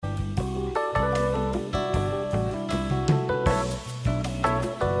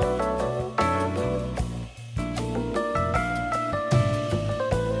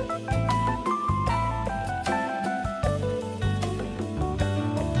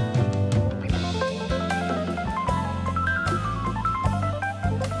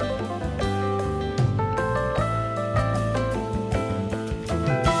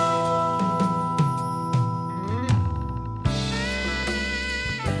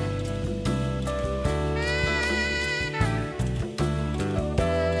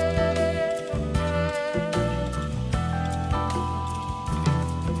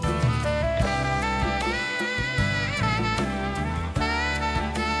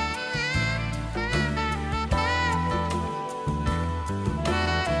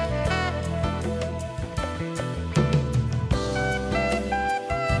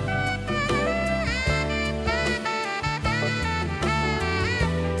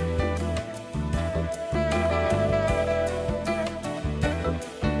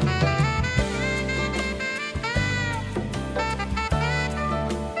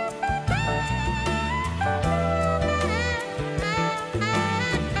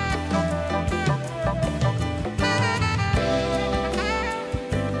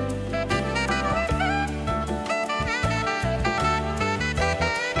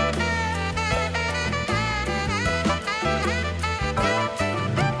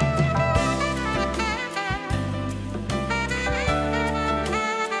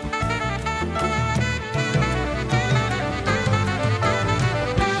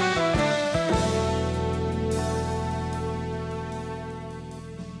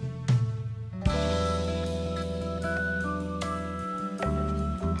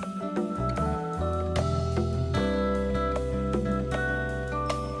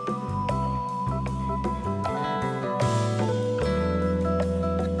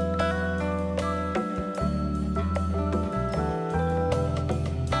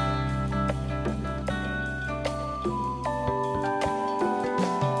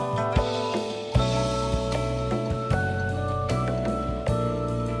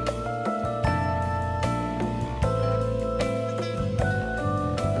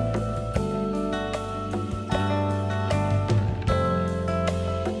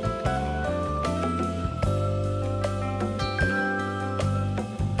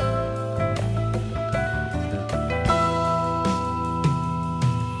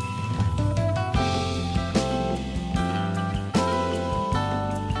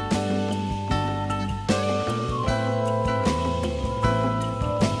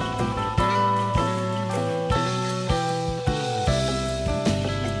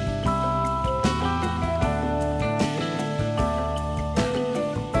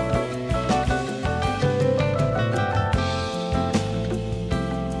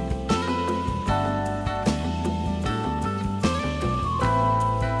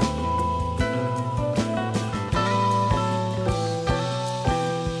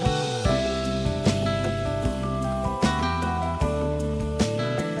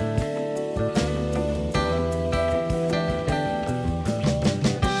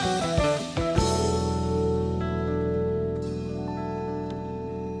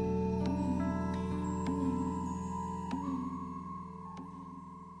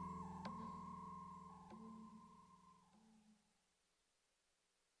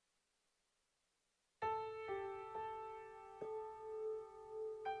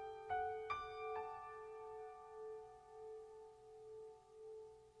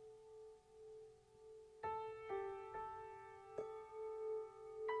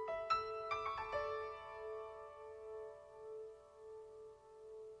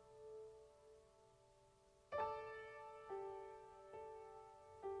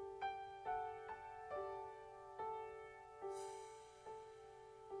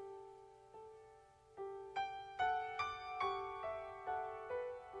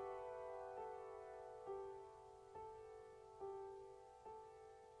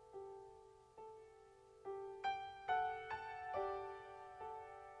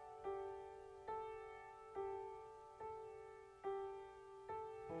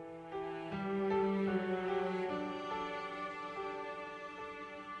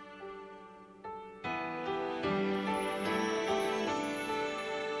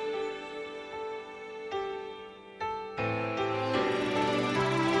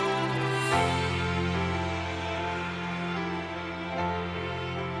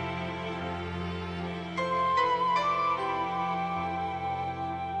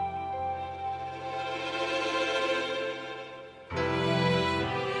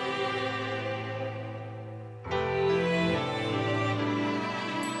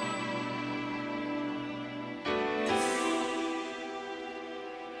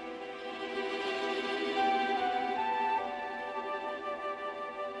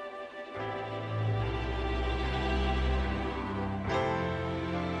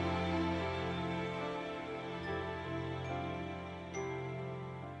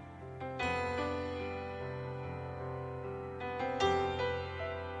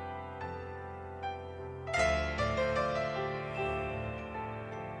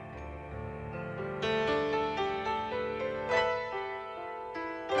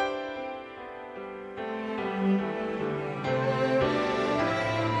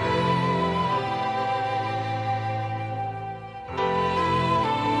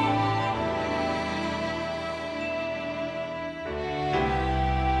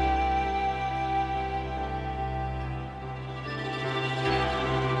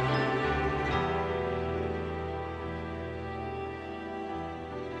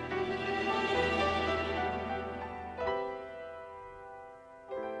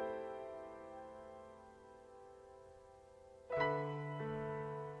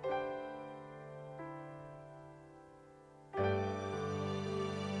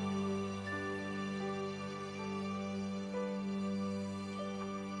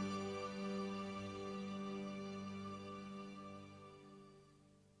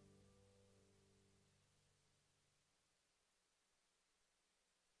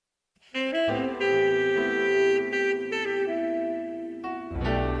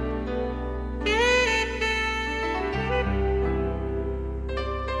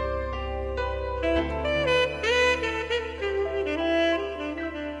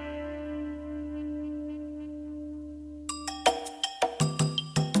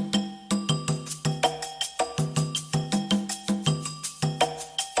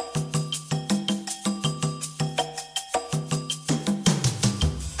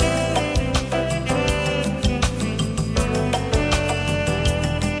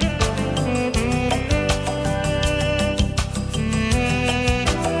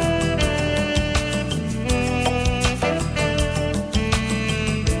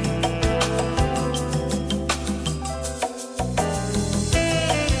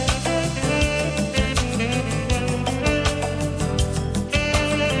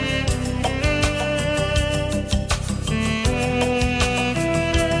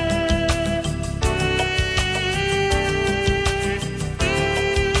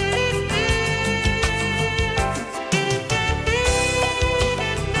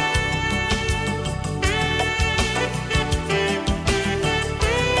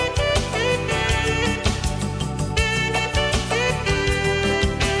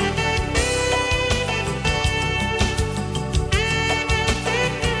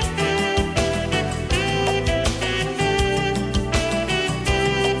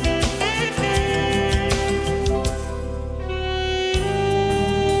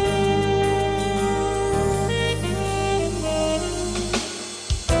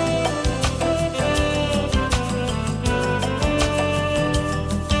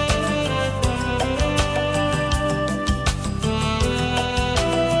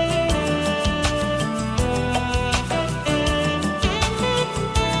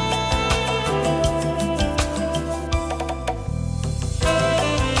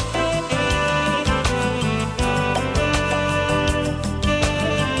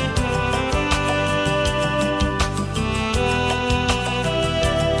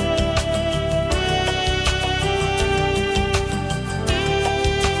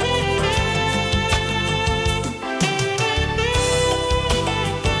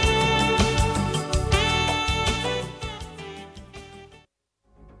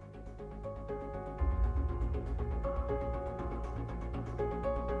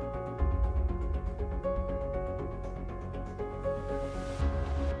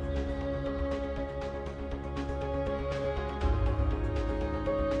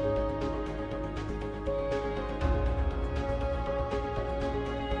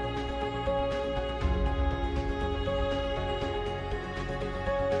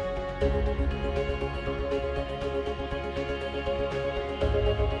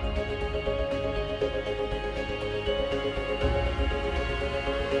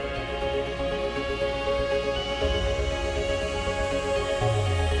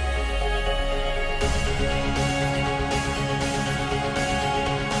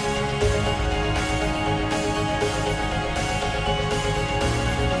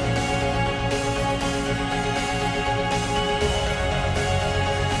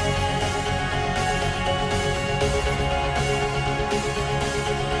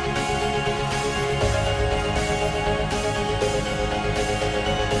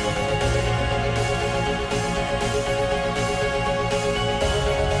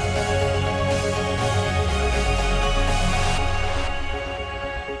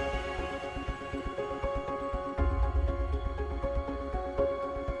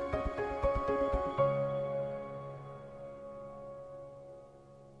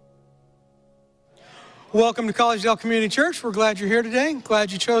Welcome to Collegedale Community Church. We're glad you're here today.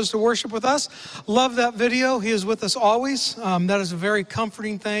 Glad you chose to worship with us. Love that video. He is with us always. That is a very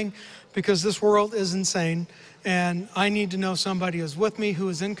comforting thing because this world is insane. And I need to know somebody who's with me, who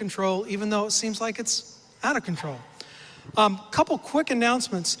is in control, even though it seems like it's out of control. Couple quick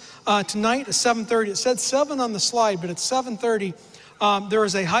announcements. Tonight at 7:30, it said 7 on the slide, but it's 7:30. There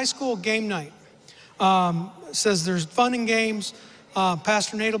is a high school game night. It says there's fun and games.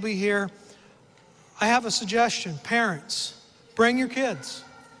 Pastor Nate will be here. I have a suggestion. Parents, bring your kids.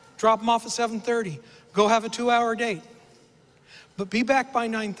 Drop them off at 7:30. Go have a 2-hour date. But be back by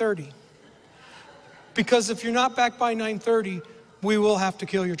 9:30. Because if you're not back by 9:30, we will have to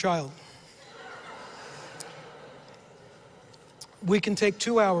kill your child. We can take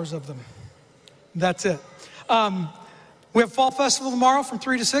 2 hours of them. That's it. We have Fall Festival tomorrow from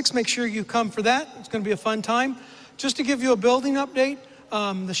 3 to 6. Make sure you come for that. It's going to be a fun time. Just to give you a building update,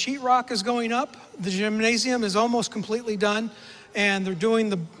 the sheetrock is going up. The gymnasium is almost completely done, and they're doing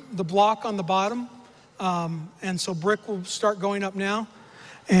the block on the bottom. And so brick will start going up now.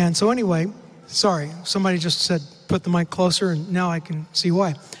 And so anyway, sorry, somebody just said put the mic closer, and now I can see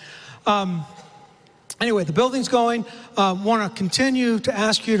why. Anyway, the building's going. Want to continue to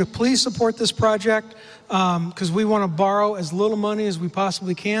ask you to please support this project because we want to borrow as little money as we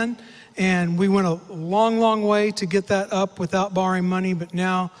possibly can. And we went a long, long way to get that up without borrowing money, but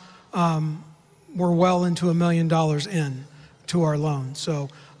now we're well into $1 million in to our loan. So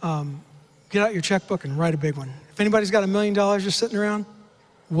get out your checkbook and write a big one. If anybody's got $1 million just sitting around,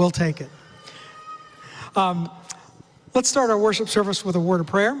 we'll take it. Let's start our worship service with a word of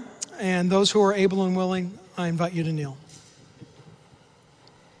prayer. And those who are able and willing, I invite you to kneel.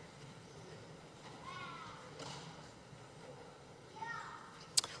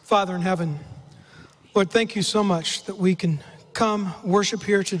 Father in heaven, Lord, thank you so much that we can come worship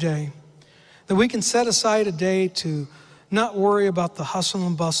here today, that we can set aside a day to not worry about the hustle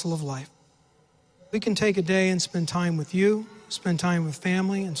and bustle of life. We can take a day and spend time with you, spend time with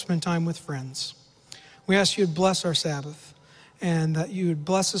family, and spend time with friends. We ask you to bless our Sabbath and that you would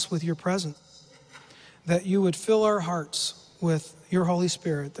bless us with your presence, that you would fill our hearts with your Holy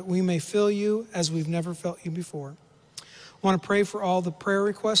Spirit, that we may feel you as we've never felt you before. I want to pray for all the prayer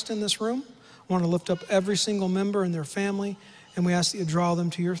requests in this room. I want to lift up every single member and their family, and we ask that you draw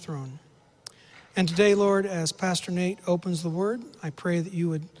them to your throne. And today, Lord, as Pastor Nate opens the word, I pray that you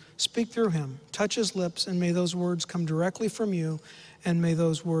would speak through him, touch his lips, and may those words come directly from you, and may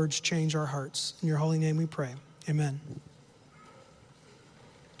those words change our hearts. In your holy name we pray. Amen.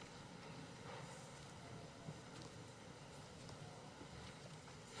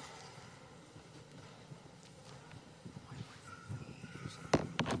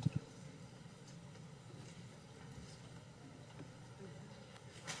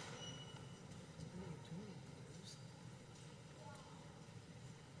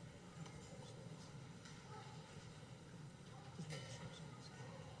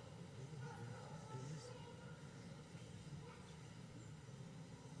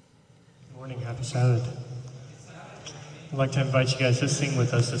 Happy Sabbath. I'd like to invite you guys to sing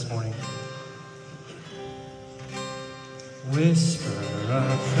with us this morning. Whisper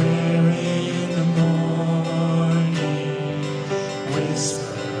a prayer in the morning,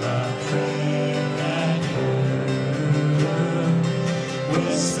 whisper a prayer at noon,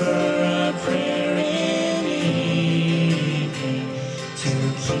 whisper a prayer in the evening to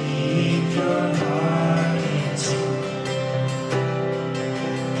keep your heart in tune.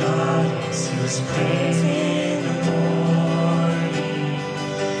 God answers prayers in the morning,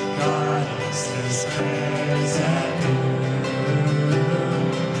 God answers prayers at noon,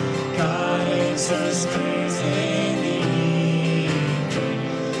 God answers prayers in the evening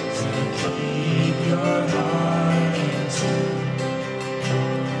to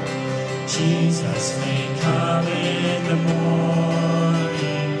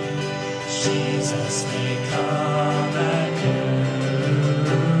may come at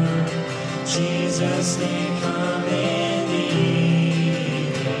noon. Jesus may come in the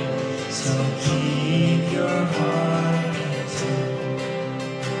evening. So keep your heart in tune.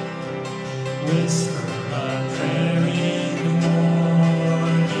 Whisper a prayer in the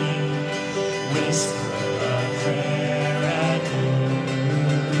morning. Whisper a prayer at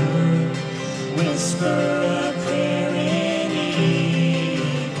noon. Whisper a prayer in the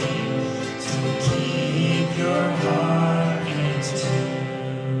evening to keep your heart in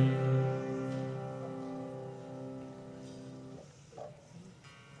tune.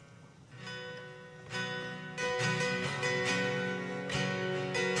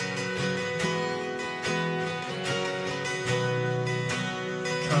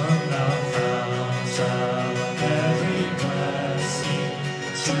 Come thou fount of every blessing,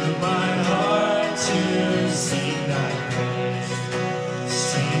 to my heart to sing thy praise.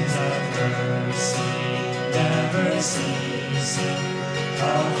 Streams of mercy never ceasing,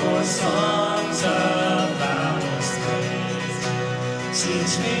 call for songs of boundless praise.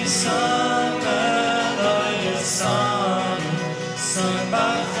 Teach me some melodious song, sung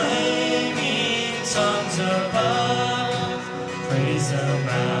by flaming tongues above. Praise the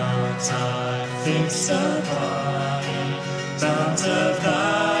mount I fixed upon, mount of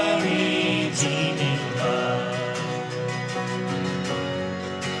thy redeeming love.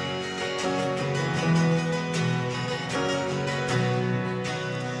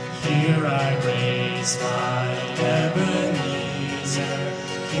 Here I raise my Ebenezer,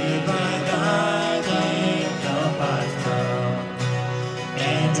 here by thy name help I've come,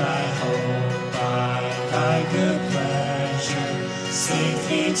 and I hope by thy good pleasure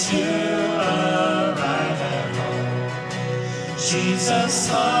safely to arrive at home. Jesus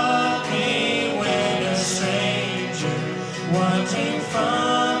taught me when a stranger, wandering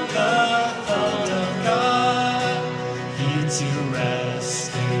from the fold of God, he to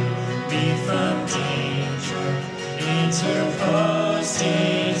rescue me from danger, interposed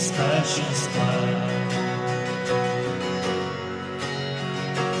his precious blood.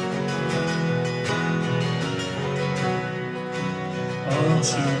 Oh,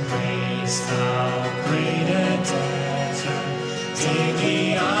 to grace thou great a debtor, daily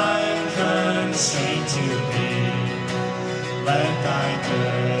I'm constrained to be. Let thy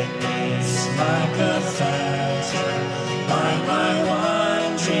goodness like a fetter bind my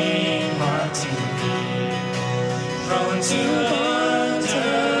wandering heart to thee. Prone to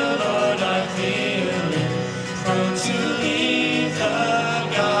wander, Lord, I feel it, prone to leave the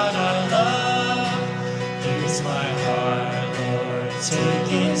God I love. Here's my heart, Lord,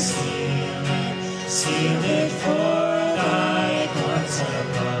 take and seal it for thy courts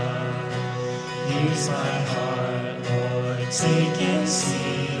above. Here's my heart, Lord, take and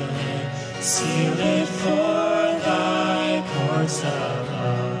seal it for thy courts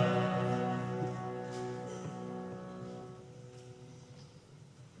above.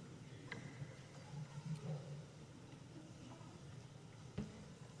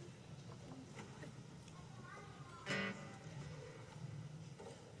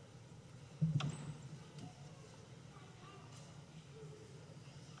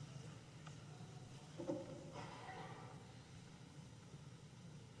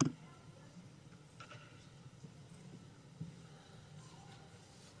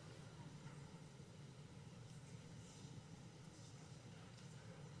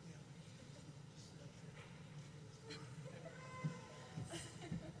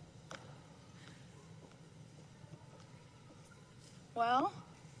 Well,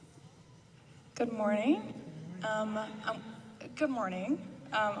 good morning. Good morning.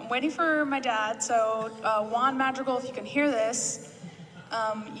 I'm waiting for my dad, so Juan Madrigal, if you can hear this,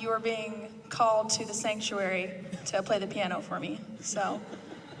 you are being called to the sanctuary to play the piano for me. So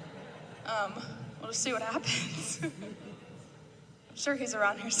we'll just see what happens. I'm sure he's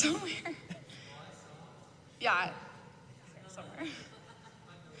around here somewhere. Yeah, somewhere.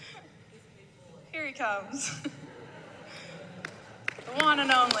 Here he comes. The one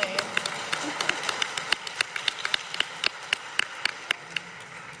and only.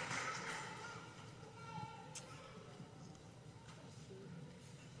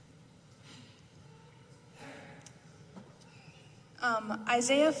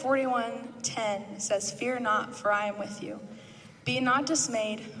 Isaiah 41:10 says, "Fear not, for I am with you. Be not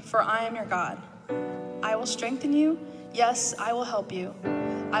dismayed, for I am your God. I will strengthen you. Yes, I will help you.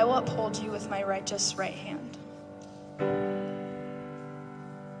 I will uphold you with my righteous right hand."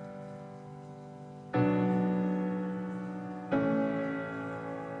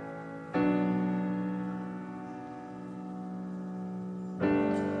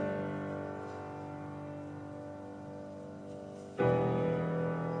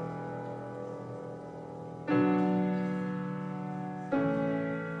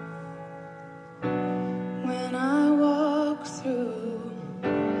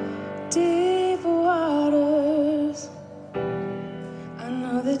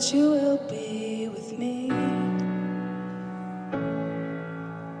 that you will be with me.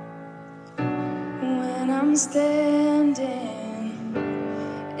 When I'm standing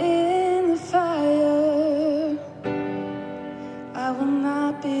in the fire, I will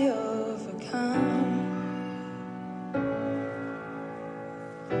not be overcome.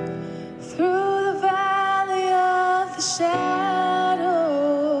 Through the valley of the shadow,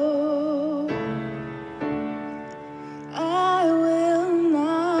 I will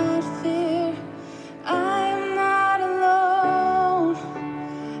not fear. I am not alone.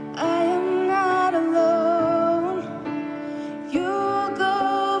 I am not alone. You will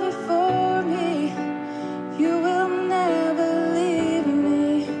go before me. You will never leave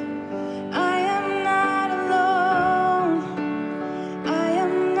me. I am not alone. I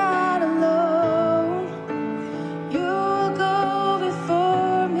am not alone. You will go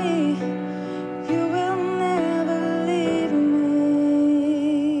before me. You will never leave me.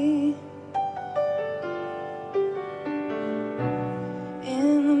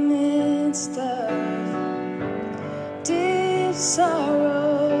 In the midst of deep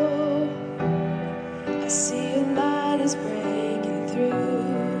sorrow, I see a light is breaking through.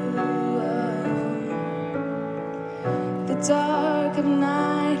 The dark of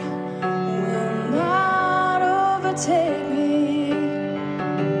night will not overtake me.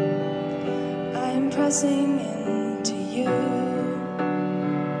 I am pressing into you.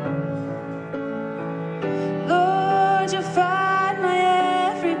 Lord, you fight my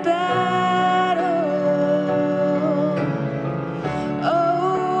every battle.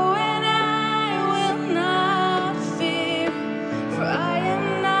 Oh, and I will not fear, for I am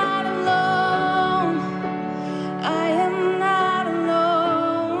not alone. I am not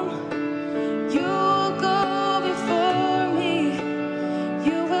alone. You'll go before me.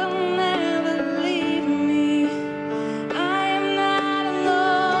 You will never leave me. I am not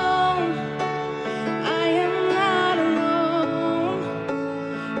alone. I am not alone.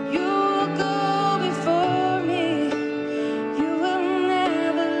 You'll go before me. You will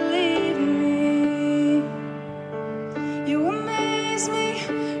never leave me. You amaze me,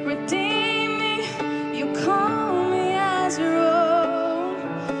 redeem me. You call me as your own.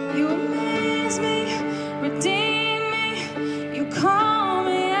 You amaze me, redeem me. You call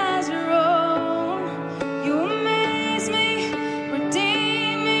me as your own. You amaze me,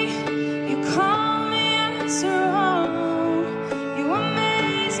 redeem me. You call me as your own. You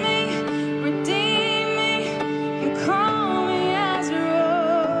amaze me, redeem me. You call me as your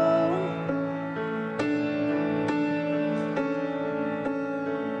own.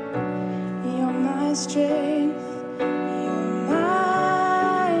 You're my strength, you're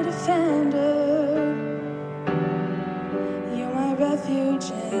my defender. You're my refuge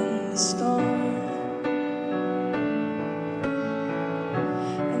in the storm.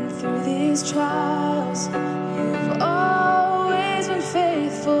 And through these trials, you've always been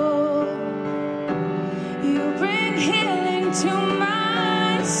faithful. You bring healing to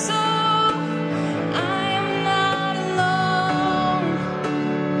my soul. I am not alone.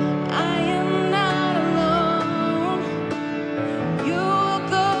 I am not alone. You will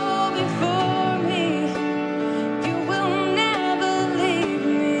go before me. You will never leave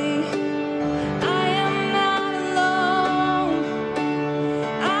me. I am not alone.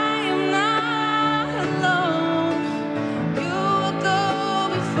 I am not alone. You will go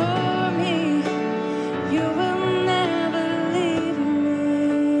before me. You will never leave me.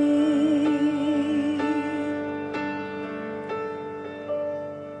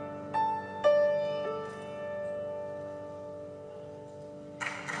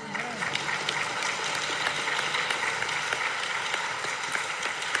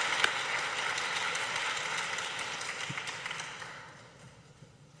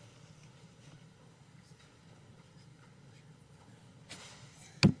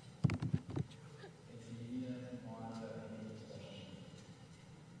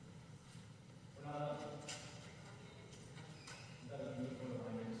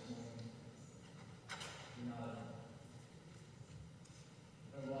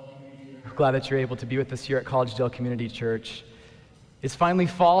 Glad that you're able to be with us here at Collegedale Community Church. It's finally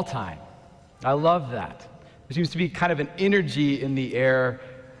fall time. I love that. There seems to be kind of an energy in the air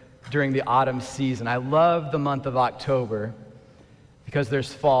during the autumn season. I love the month of October because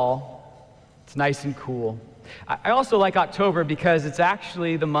there's fall. It's nice and cool. I also like October because it's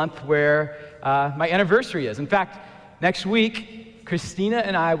actually the month where my anniversary is. In fact, next week, Christina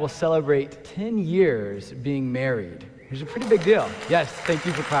and I will celebrate 10 years being married. It's a pretty big deal. Yes, thank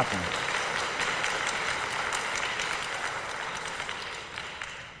you for clapping.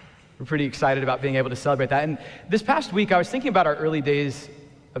 We're pretty excited about being able to celebrate that. And this past week, I was thinking about our early days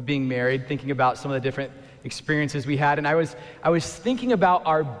of being married, thinking about some of the different experiences we had, and I was thinking about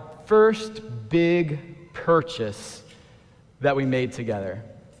our first big purchase that we made together.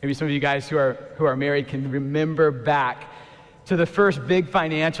 Maybe some of you guys who are married can remember back to the first big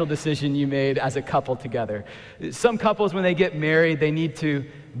financial decision you made as a couple together. Some couples, when they get married, they need to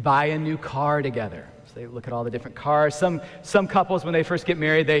buy a new car together. So they look at all the different cars. Some couples, when they first get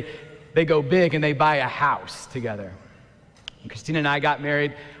married, they go big and they buy a house together. When Christina and I got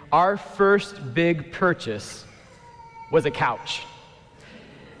married, our first big purchase was a couch.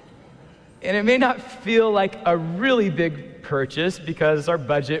 And it may not feel like a really big purchase because our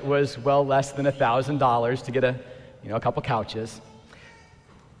budget was well less than $1,000 to get a couple couches.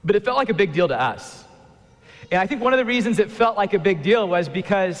 But it felt like a big deal to us. And I think one of the reasons it felt like a big deal was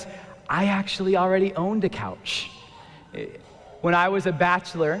because I actually already owned a couch. When I was a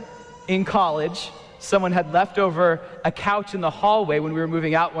bachelor in college, someone had left over a couch in the hallway when we were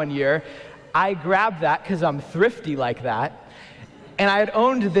moving out one year. I grabbed that because I'm thrifty like that. And I had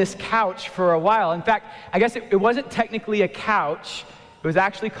owned this couch for a while. In fact, I guess it wasn't technically a couch. It was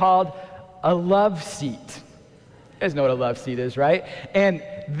actually called a love seat. You guys know what a love seat is, right? And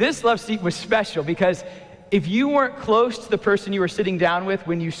this love seat was special because if you weren't close to the person you were sitting down with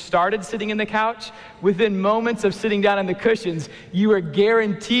when you started sitting in the couch, within moments of sitting down on the cushions, you were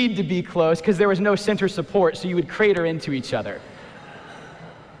guaranteed to be close because there was no center support, so you would crater into each other.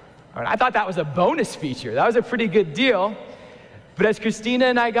 All right, I thought that was a bonus feature. That was a pretty good deal. But as Christina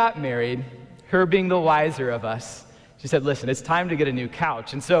and I got married, her being the wiser of us, she said, listen, it's time to get a new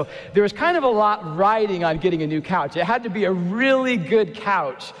couch. And so there was kind of a lot riding on getting a new couch. It had to be a really good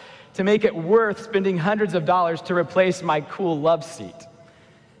couch to make it worth spending hundreds of dollars to replace my cool love seat.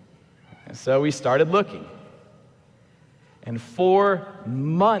 And so we started looking. And 4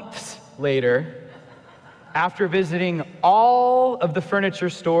 months later, after visiting all of the furniture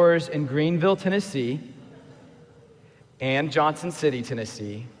stores in Greenville, Tennessee, and Johnson City,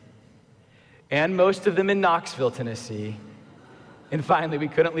 Tennessee, and most of them in Knoxville, Tennessee, and finally, we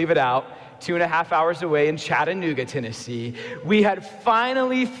couldn't leave it out, 2.5 hours away in Chattanooga, Tennessee, we had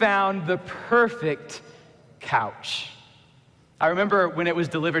finally found the perfect couch. I remember when it was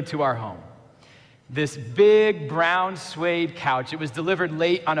delivered to our home. This big brown suede couch. It was delivered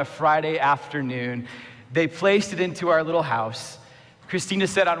late on a Friday afternoon. They placed it into our little house. Christina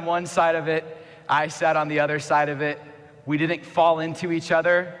sat on one side of it. I sat on the other side of it. We didn't fall into each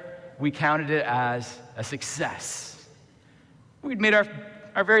other. We counted it as a success. We'd made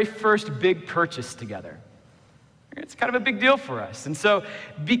our very first big purchase together. It's kind of a big deal for us. And so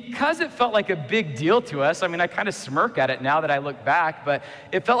because it felt like a big deal to us, I mean, I kind of smirk at it now that I look back, but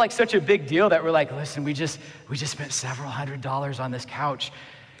it felt like such a big deal that we're like, listen, we just spent several $100s on this couch.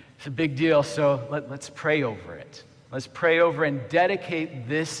 It's a big deal, so let's pray over it. Let's pray over and dedicate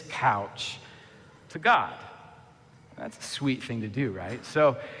this couch to God. That's a sweet thing to do, right?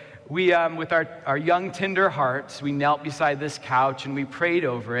 So we, with our young, tender hearts, we knelt beside this couch and we prayed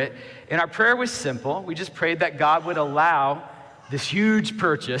over it. And our prayer was simple. We just prayed that God would allow this huge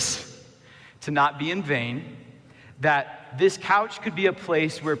purchase to not be in vain, that this couch could be a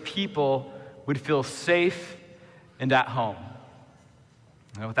place where people would feel safe and at home.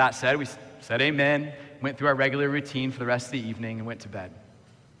 And with that said, we said amen, went through our regular routine for the rest of the evening and went to bed.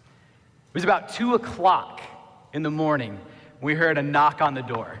 It was about 2 o'clock in the morning, we heard a knock on the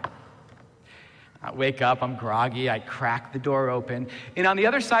door. I wake up, I'm groggy, I crack the door open, and on the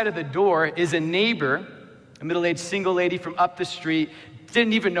other side of the door is a neighbor, a middle-aged single lady from up the street,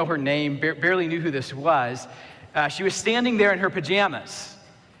 didn't even know her name, barely knew who this was. She was standing there in her pajamas,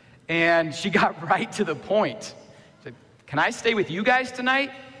 and she got right to the point. She said, "Can I stay with you guys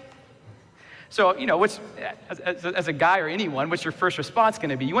tonight?" So, as a guy or anyone, what's your first response going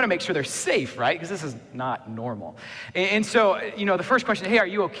to be? You want to make sure they're safe, right? Because this is not normal. And so, the first question, hey, are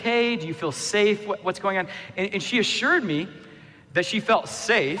you okay? Do you feel safe? What's going on? And she assured me that she felt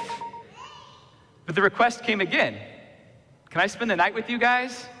safe, but the request came again. Can I spend the night with you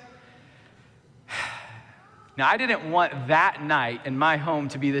guys? Now, I didn't want that night in my home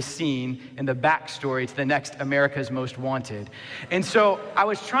to be the scene and the backstory to the next America's Most Wanted. And so I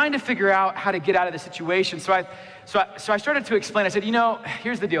was trying to figure out how to get out of the situation. So I started to explain. I said,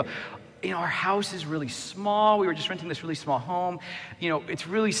 here's the deal. Our house is really small. We were just renting this really small home. It's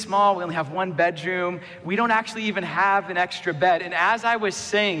really small. We only have 1 bedroom. We don't actually even have an extra bed. And as I was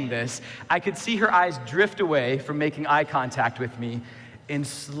saying this, I could see her eyes drift away from making eye contact with me and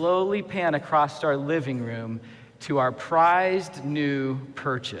slowly pan across our living room to our prized new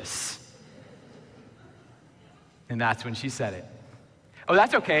purchase. And that's when she said it. "Oh,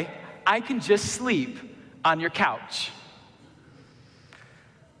 that's okay. I can just sleep on your couch."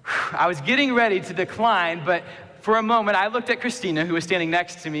 I was getting ready to decline, but for a moment, I looked at Christina, who was standing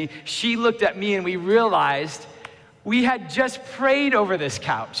next to me. She looked at me, and we realized we had just prayed over this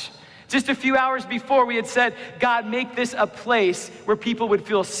couch. Just a few hours before, we had said, God, make this a place where people would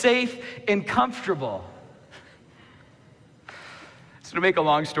feel safe and comfortable. So to make a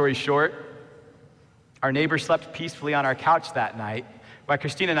long story short, our neighbor slept peacefully on our couch that night, while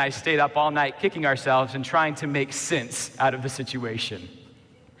Christina and I stayed up all night kicking ourselves and trying to make sense out of the situation.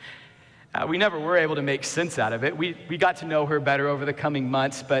 We never were able to make sense out of it. We got to know her better over the coming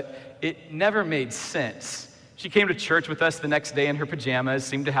months, but it never made sense. She came to church with us the next day in her pajamas,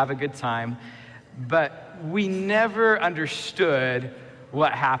 seemed to have a good time, but we never understood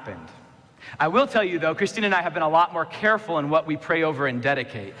what happened. I will tell you though, Christina and I have been a lot more careful in what we pray over and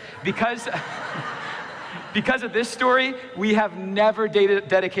dedicate. Because of this story, we have never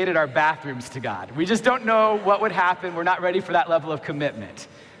dedicated our bathrooms to God. We just don't know what would happen. We're not ready for that level of commitment.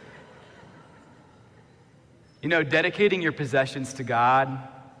 You know, dedicating your possessions to God,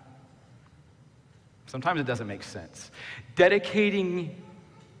 sometimes it doesn't make sense. Dedicating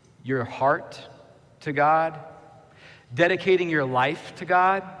your heart to God, dedicating your life to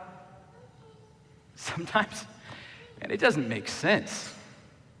God, sometimes, man, it doesn't make sense.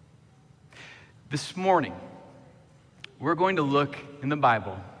 This morning, we're going to look in the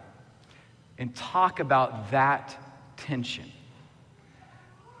Bible and talk about that tension.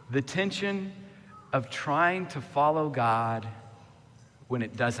 The tension of trying to follow God when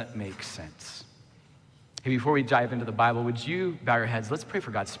it doesn't make sense. Hey, before we dive into the Bible, would you bow your heads? Let's pray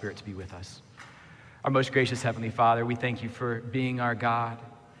for God's Spirit to be with us. Our most gracious Heavenly Father, we thank you for being our God.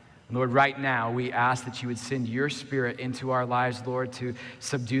 Lord, right now, we ask that you would send your Spirit into our lives, Lord, to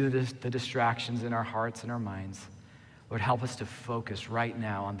subdue the distractions in our hearts and our minds. Lord, help us to focus right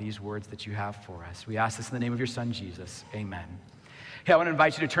now on these words that you have for us. We ask this in the name of your Son, Jesus. Amen. Hey, I want to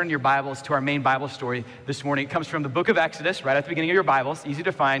invite you to turn your Bibles to our main Bible story this morning. It comes from the book of Exodus, right at the beginning of your Bibles, easy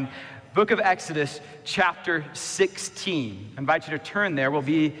to find. Book of Exodus, chapter 16. I invite you to turn there. We'll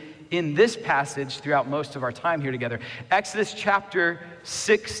be in this passage throughout most of our time here together. Exodus chapter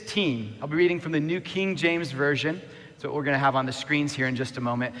 16. I'll be reading from the New King James Version. That's what we're going to have on the screens here in just a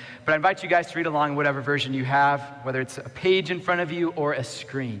moment. But I invite you guys to read along whatever version you have, whether it's a page in front of you or a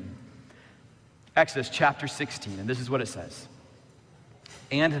screen. Exodus chapter 16, and this is what it says.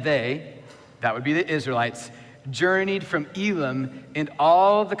 And they, that would be the Israelites, journeyed from Elim, and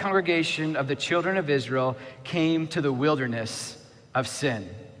all the congregation of the children of Israel came to the wilderness of Sin.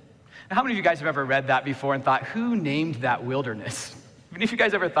 Now, how many of you guys have ever read that before and thought, who named that wilderness? Even if you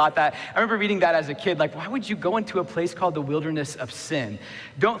guys ever thought that, I remember reading that as a kid, like, why would you go into a place called the wilderness of Sin?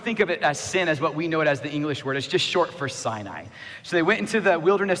 Don't think of it as sin as what we know it as the English word. It's just short for Sinai. So they went into the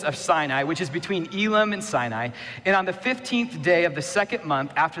wilderness of Sinai, which is between Elim and Sinai. And on the 15th day of the second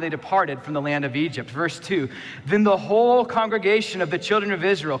month after they departed from the land of Egypt, verse 2, then the whole congregation of the children of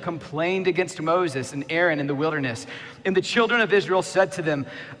Israel complained against Moses and Aaron in the wilderness. And the children of Israel said to them,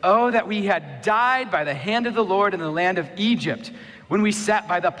 oh, that we had died by the hand of the Lord in the land of Egypt, when we sat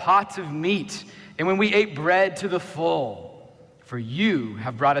by the pots of meat, and when we ate bread to the full. For you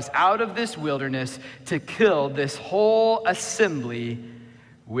have brought us out of this wilderness to kill this whole assembly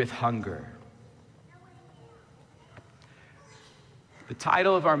with hunger. The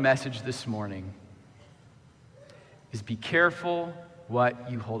title of our message this morning is Be Careful What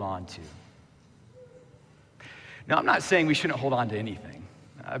You Hold On To. Now, I'm not saying we shouldn't hold on to anything.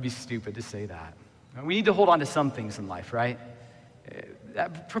 That'd be stupid to say that. We need to hold on to some things in life, right?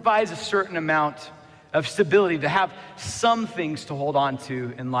 That provides a certain amount of stability, to have some things to hold on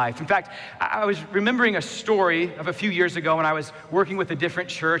to in life. In fact, I was remembering a story of a few years ago when I was working with a different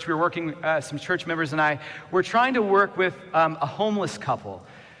church. We were working, some church members and I were trying to work with a homeless couple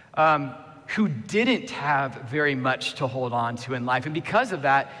who didn't have very much to hold on to in life. And because of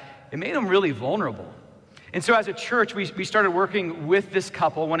that, it made them really vulnerable. And so as a church, we started working with this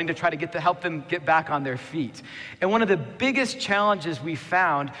couple, wanting to try to help them get back on their feet. And one of the biggest challenges we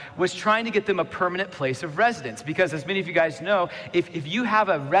found was trying to get them a permanent place of residence. Because as many of you guys know, if you have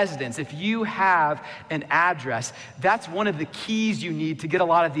a residence, if you have an address, that's one of the keys you need to get a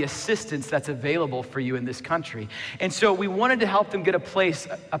lot of the assistance that's available for you in this country. And so we wanted to help them get a place,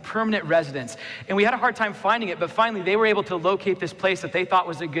 a permanent residence. And we had a hard time finding it, but finally they were able to locate this place that they thought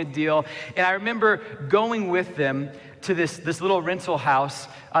was a good deal. And I remember going with them to this little rental house.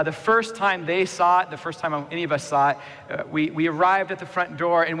 The first time they saw it, the first time any of us saw it, we arrived at the front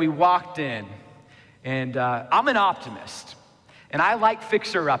door and we walked in. And I'm an optimist, and I like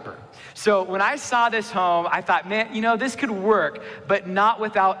fixer-upper. So when I saw this home, I thought, man, this could work, but not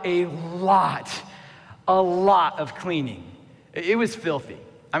without a lot of cleaning. It was filthy.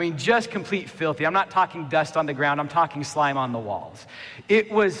 I mean, just complete filthy. I'm not talking dust on the ground, I'm talking slime on the walls.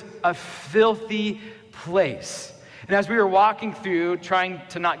 It was a filthy place. And as we were walking through, trying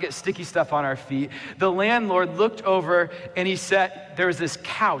to not get sticky stuff on our feet, the landlord looked over and he said, there was this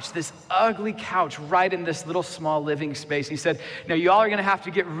couch, this ugly couch right in this little small living space. He said, now y'all are gonna have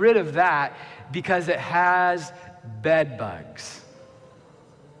to get rid of that because it has bed bugs.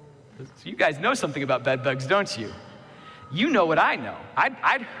 So you guys know something about bed bugs, don't you? You know what I know.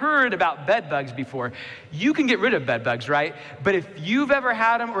 I'd heard about bed bugs before. You can get rid of bed bugs, right? But if you've ever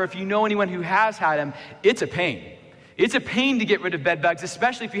had them or if you know anyone who has had them, it's a pain. It's a pain to get rid of bed bugs,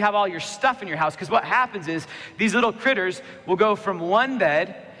 especially if you have all your stuff in your house, because what happens is these little critters will go from one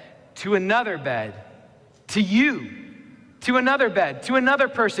bed to another bed, to you, to another bed, to another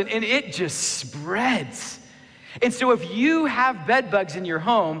person, and it just spreads. And so if you have bed bugs in your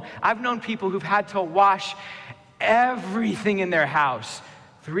home, I've known people who've had to wash everything in their house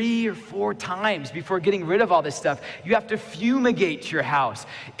 3 or 4 times before getting rid of all this stuff. You have to fumigate your house.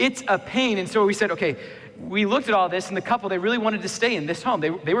 It's a pain. And so we said, okay, we looked at all this, and the couple, they really wanted to stay in this home.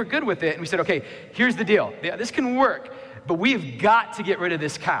 They were good with it. And we said, okay, here's the deal. Yeah, this can work, but we've got to get rid of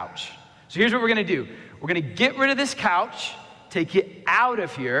this couch. So here's what we're gonna do. We're gonna get rid of this couch, take it out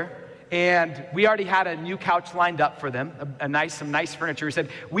of here, and we already had a new couch lined up for them, some nice furniture. We said,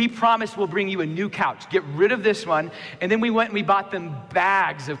 we promise we'll bring you a new couch. Get rid of this one. And then we went and we bought them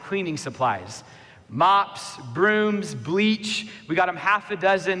bags of cleaning supplies. Mops, brooms, bleach. We got them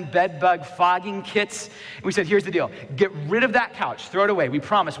 6 bed bug fogging kits. And we said, here's the deal. Get rid of that couch, throw it away. We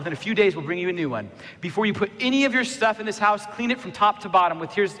promise within a few days we'll bring you a new one. Before you put any of your stuff in this house, clean it from top to bottom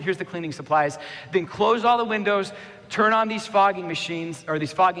with here's the cleaning supplies. Then close all the windows, turn on these fogging machines, or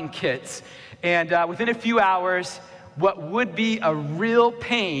these fogging kits, and within a few hours, what would be a real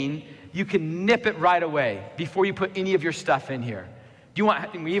pain, you can nip it right away before you put any of your stuff in here.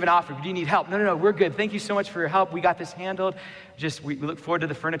 We even offered, do you need help? No, we're good. Thank you so much for your help. We got this handled. We look forward to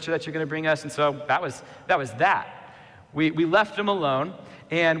the furniture that you're gonna bring us. And so that was that. We left them alone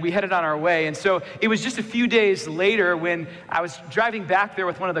and we headed on our way. And so it was just a few days later when I was driving back there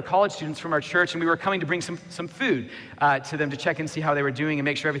with one of the college students from our church, and we were coming to bring some food to them to check and see how they were doing and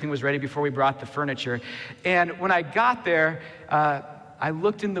make sure everything was ready before we brought the furniture. And when I got there, I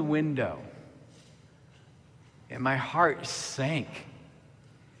looked in the window and my heart sank.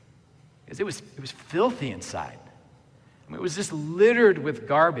 It was filthy inside. I mean, it was just littered with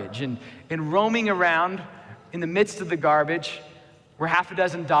garbage, and roaming around in the midst of the garbage were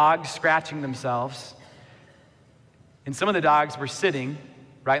 6 dogs scratching themselves. And some of the dogs were sitting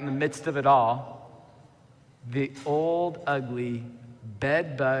right in the midst of it all. The old, ugly,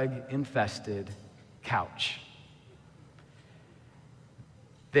 bed bug infested couch.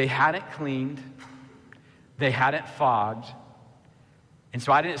 They hadn't cleaned, they hadn't fogged. And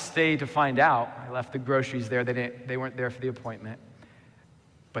so I didn't stay to find out. I left the groceries there. They weren't there for the appointment.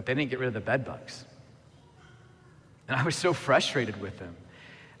 But they didn't get rid of the bed bugs. And I was so frustrated with them.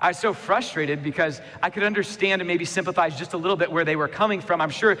 I was so frustrated because I could understand and maybe sympathize just a little bit where they were coming from. I'm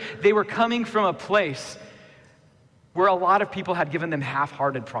sure they were coming from a place where a lot of people had given them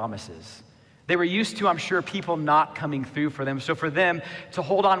half-hearted promises. They were used to, I'm sure, people not coming through for them. So for them to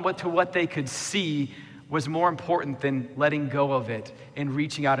hold on to what they could see was more important than letting go of it and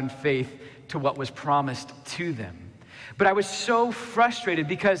reaching out in faith to what was promised to them. But I was so frustrated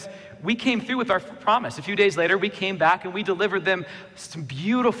because we came through with our promise. A few days later, we came back and we delivered them some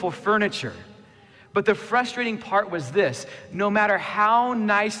beautiful furniture. But the frustrating part was this: no matter how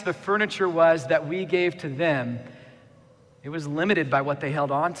nice the furniture was that we gave to them, it was limited by what they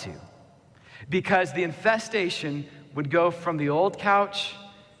held on to. Because the infestation would go from the old couch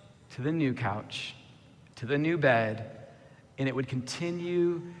to the new couch, to the new bed, and it would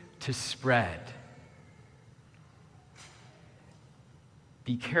continue to spread.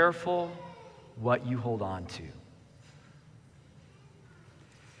 Be careful what you hold on to.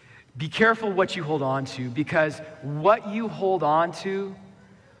 Be careful what you hold on to, because what you hold on to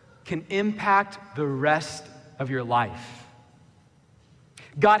can impact the rest of your life.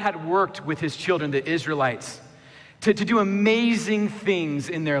 God had worked with his children, the Israelites, to do amazing things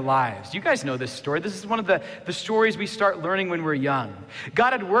in their lives. You guys know this story. This is one of the stories we start learning when we're young.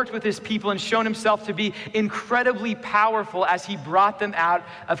 God had worked with his people and shown himself to be incredibly powerful as he brought them out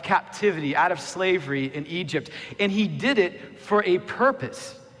of captivity, out of slavery in Egypt. And he did it for a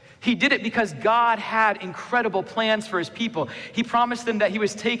purpose. He did it because God had incredible plans for his people. He promised them that he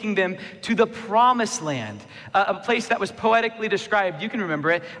was taking them to the promised land, a place that was poetically described, you can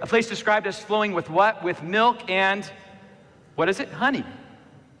remember it, a place described as flowing with what? With milk and, what is it? Honey.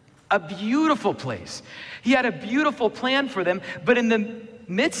 A beautiful place. He had a beautiful plan for them, but in the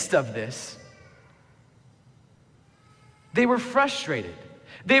midst of this, they were frustrated.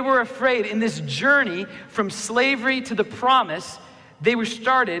 They were afraid. In this journey from slavery to the promise, they were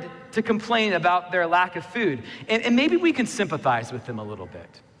started to complain about their lack of food. And maybe we can sympathize with them a little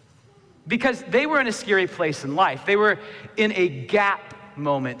bit, because they were in a scary place in life. They were in a gap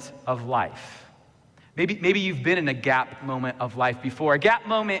moment of life. Maybe you've been in a gap moment of life before. A gap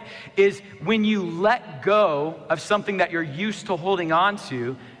moment is when you let go of something that you're used to holding on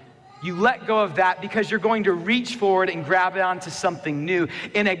to. You let go of that because you're going to reach forward and grab onto something new.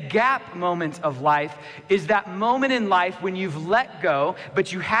 And a gap moment of life is that moment in life when you've let go,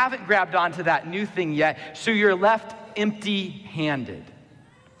 but you haven't grabbed onto that new thing yet, so you're left empty-handed.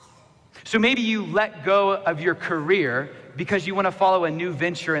 So maybe you let go of your career because you want to follow a new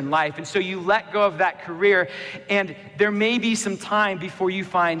venture in life. And so you let go of that career, and there may be some time before you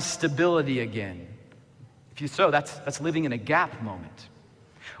find stability again. That's living in a gap moment.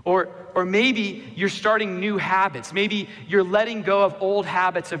 Or maybe you're starting new habits. Maybe you're letting go of old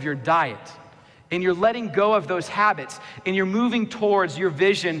habits of your diet, and you're letting go of those habits, and you're moving towards your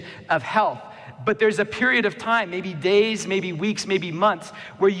vision of health. But there's a period of time, maybe days, maybe weeks, maybe months,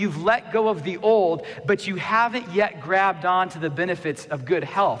 where you've let go of the old, but you haven't yet grabbed on to the benefits of good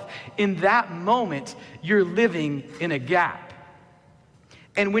health. In that moment, you're living in a gap.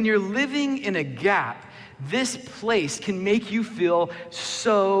 And when you're living in a gap, this place can make you feel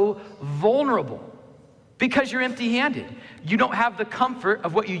so vulnerable because you're empty-handed. You don't have the comfort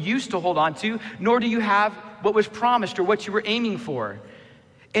of what you used to hold on to, nor do you have what was promised or what you were aiming for.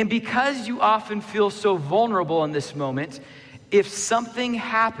 And because you often feel so vulnerable in this moment, if something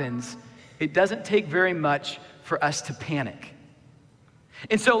happens, it doesn't take very much for us to panic.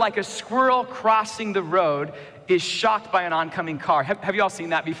 And so like a squirrel crossing the road is shocked by an oncoming car. Have you all seen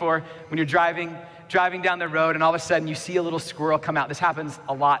that before? When you're driving down the road and all of a sudden you see a little squirrel come out. This happens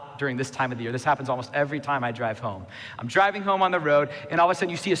a lot during this time of the year. This happens almost every time I drive home. I'm driving home on the road and all of a sudden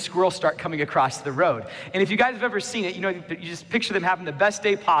you see a squirrel start coming across the road. And if you guys have ever seen it, you just picture them having the best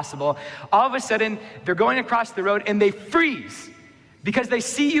day possible. All of a sudden they're going across the road and they freeze because they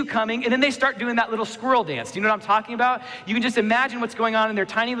see you coming, and then they start doing that little squirrel dance. Do you know what I'm talking about? You can just imagine what's going on in their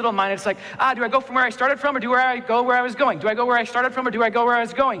tiny little mind. It's like, do I go from where I started from, or do I go where I was going? Do I go where I started from, or do I go where I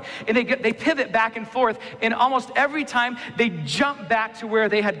was going? And they pivot back and forth, and almost every time they jump back to where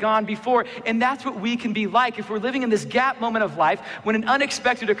they had gone before. And that's what we can be like if we're living in this gap moment of life. When an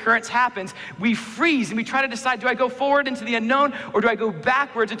unexpected occurrence happens, we freeze and we try to decide, do I go forward into the unknown, or do I go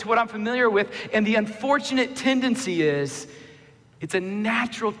backwards into what I'm familiar with? And the unfortunate tendency is, it's a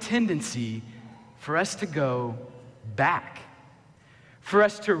natural tendency for us to go back, for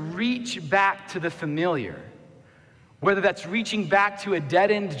us to reach back to the familiar, whether that's reaching back to a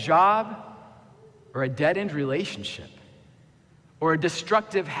dead-end job or a dead-end relationship or a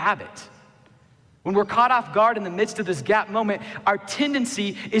destructive habit. When we're caught off guard in the midst of this gap moment, our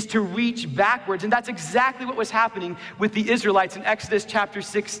tendency is to reach backwards, and that's exactly what was happening with the Israelites in Exodus chapter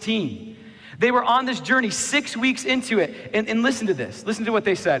 16. They were on this journey 6 weeks into it. And listen to this. Listen to what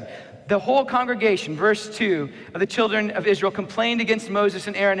they said. The whole congregation, verse 2, of the children of Israel complained against Moses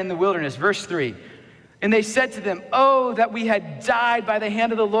and Aaron in the wilderness. Verse 3. And they said to them, "Oh, that we had died by the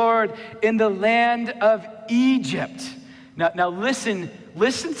hand of the Lord in the land of Egypt." Now listen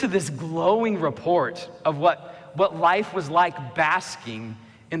to this glowing report of what life was like basking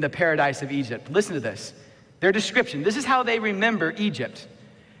in the paradise of Egypt. Listen to this. Their description. This is how they remember Egypt.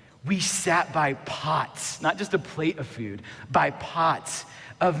 We sat by pots, not just a plate of food, by pots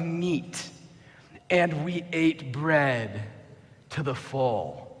of meat, and we ate bread to the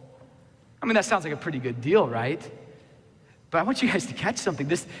full. I mean, that sounds like a pretty good deal, right? But I want you guys to catch something.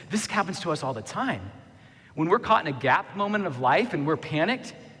 This happens to us all the time. When we're caught in a gap moment of life and we're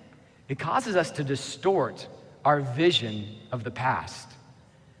panicked, it causes us to distort our vision of the past.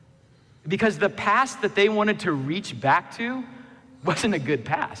 Because the past that they wanted to reach back to wasn't a good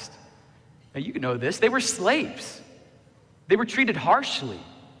past. Now, you know this. They were slaves. They were treated harshly.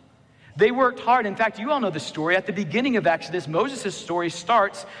 They worked hard. In fact, you all know the story. At the beginning of Exodus, Moses' story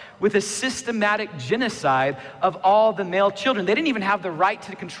starts with a systematic genocide of all the male children. They didn't even have the right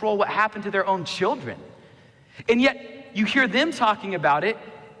to control what happened to their own children. And yet, you hear them talking about it,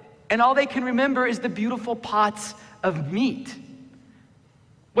 and all they can remember is the beautiful pots of meat.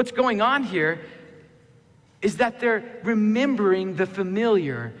 What's going on here is that they're remembering the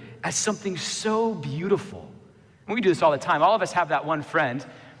familiar as something so beautiful. And we do this all the time. All of us have that one friend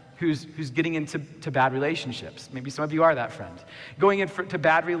who's getting into bad relationships. Maybe some of you are that friend. Going into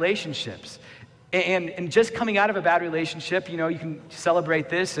bad relationships. And just coming out of a bad relationship, you can celebrate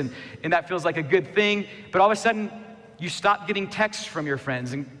this, and that feels like a good thing. But all of a sudden, you stop getting texts from your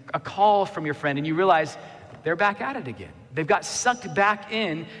friends and a call from your friend, and you realize they're back at it again. They've got sucked back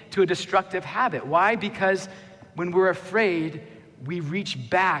in to a destructive habit. Why? Because when we're afraid, we reach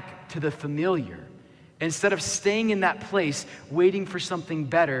back to the familiar instead of staying in that place, waiting for something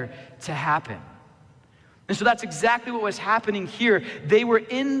better to happen. And so that's exactly what was happening here. They were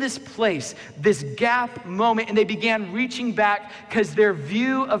in this place, this gap moment, and they began reaching back because their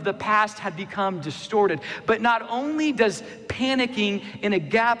view of the past had become distorted. But not only does panicking in a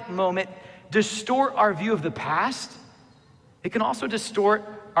gap moment distort our view of the past, it can also distort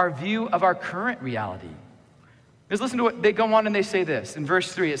our view of our current reality. Because listen to what they go on and they say this. In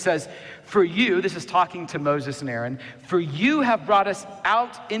verse 3, it says, "For you," this is talking to Moses and Aaron, "for you have brought us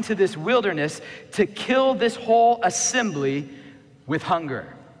out into this wilderness to kill this whole assembly with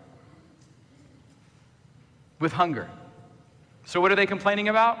hunger." With hunger. So what are they complaining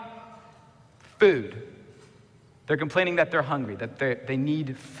about? Food. They're complaining that they're hungry, that they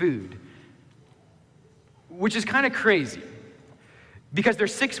need food. Which is kind of crazy, because they're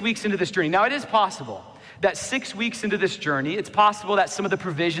 6 weeks into this journey. Now, it is possible that 6 weeks into this journey, it's possible that some of the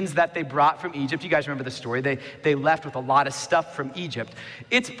provisions that they brought from Egypt, you guys remember the story, they left with a lot of stuff from Egypt.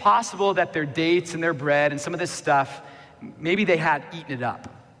 It's possible that their dates and their bread and some of this stuff, maybe they had eaten it up.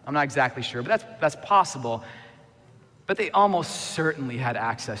 I'm not exactly sure, but that's possible. But they almost certainly had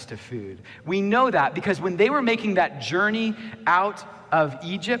access to food. We know that because when they were making that journey out of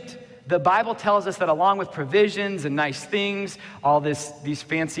Egypt, the Bible tells us that along with provisions and nice things, all these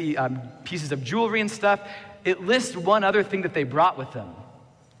fancy pieces of jewelry and stuff, it lists one other thing that they brought with them: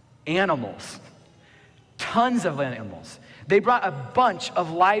 animals. Tons of animals. They brought a bunch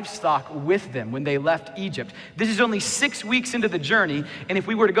of livestock with them when they left Egypt. This is only 6 weeks into the journey, and if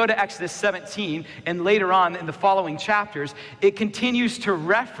we were to go to Exodus 17 and later on in the following chapters, it continues to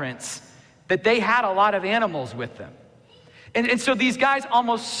reference that they had a lot of animals with them. And so these guys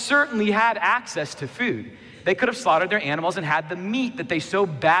almost certainly had access to food. They could have slaughtered their animals and had the meat that they so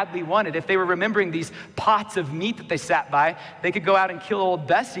badly wanted. If they were remembering these pots of meat that they sat by, they could go out and kill old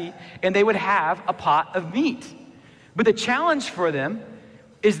Bessie and they would have a pot of meat. But the challenge for them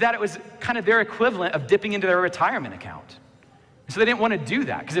is that it was kind of their equivalent of dipping into their retirement account. So they didn't want to do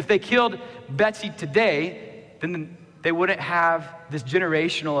that, because if they killed Betsy today, then they wouldn't have this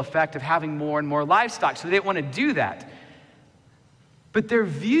generational effect of having more and more livestock. So they didn't want to do that. But their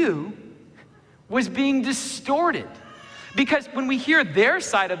view was being distorted. Because when we hear their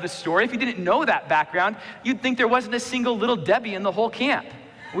side of the story, if you didn't know that background, you'd think there wasn't a single little Debbie in the whole camp.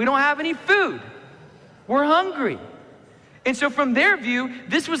 We don't have any food. We're hungry. And so from their view,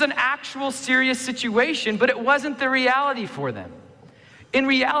 this was an actual serious situation, but it wasn't the reality for them. In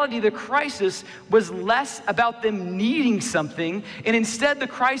reality, the crisis was less about them needing something, and instead the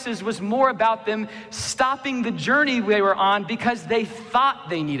crisis was more about them stopping the journey they were on because they thought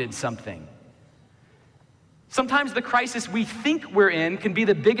they needed something. Sometimes the crisis we think we're in can be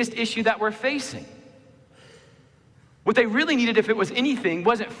the biggest issue that we're facing. What they really needed, if it was anything,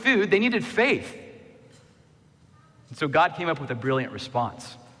 wasn't food, they needed faith. And so God came up with a brilliant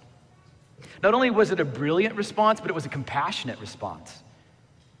response. Not only was it a brilliant response, but it was a compassionate response.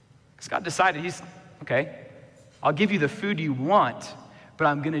 Because God decided, okay, I'll give you the food you want, but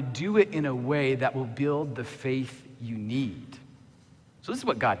I'm going to do it in a way that will build the faith you need. So this is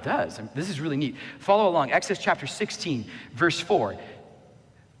what God does. And this is really neat. Follow along. Exodus chapter 16, verse 4.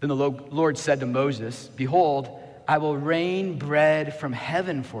 Then the Lord said to Moses, "Behold, I will rain bread from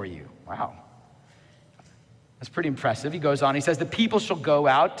heaven for you." Wow. That's pretty impressive. He goes on, he says, "The people shall go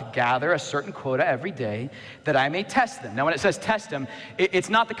out to gather a certain quota every day that I may test them." Now, when it says test them, it's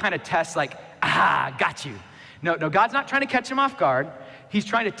not the kind of test like, got you. No, God's not trying to catch them off guard. He's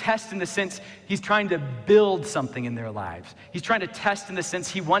trying to test in the sense, he's trying to build something in their lives. He's trying to test in the sense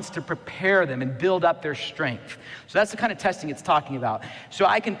he wants to prepare them and build up their strength. So that's the kind of testing it's talking about. So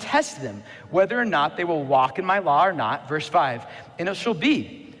I can test them whether or not they will walk in my law or not. Verse 5, "And it shall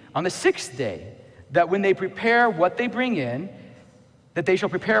be on the 6th day, that when they prepare what they bring in, that they shall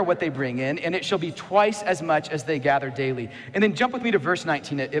prepare what they bring in, and it shall be twice as much as they gather daily." And then jump with me to verse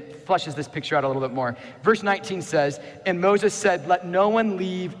 19. It fleshes this picture out a little bit more. Verse 19 says, "And Moses said, let no one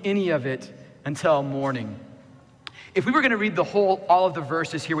leave any of it until morning." If we were going to read all of the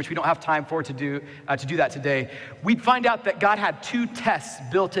verses here, which we don't have time for to do that today, we'd find out that God had 2 tests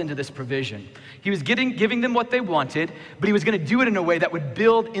built into this provision. He was giving them what they wanted, but he was going to do it in a way that would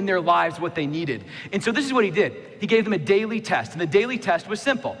build in their lives what they needed. And so this is what he did. He gave them a daily test, and the daily test was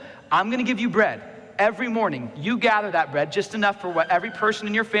simple. I'm going to give you bread. every morning, you gather that bread, just enough for what every person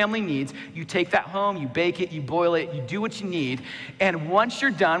in your family needs. You take that home, you bake it, you boil it, you do what you need. And once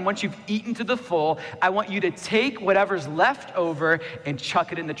you're done, once you've eaten to the full, I want you to take whatever's left over and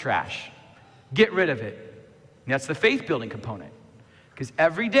chuck it in the trash. Get rid of it. And that's the faith building component. Because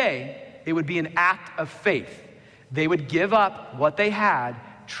every day, it would be an act of faith. They would give up what they had,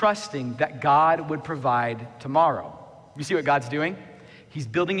 trusting that God would provide tomorrow. You see what God's doing? He's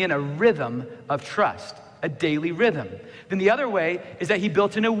building in a rhythm of trust, a daily rhythm. Then the other way is that he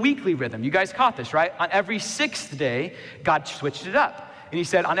built in a weekly rhythm. You guys caught this, right? On every sixth day, God switched it up. And he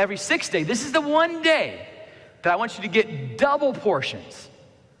said, on every sixth day, this is the one day that I want you to get double portions.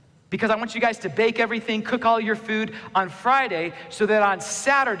 Because I want you guys to bake everything, cook all your food on Friday, so that on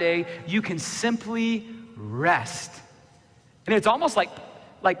Saturday, you can simply rest. And it's almost like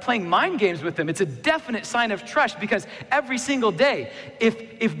playing mind games with them. It's a definite sign of trust, because every single day,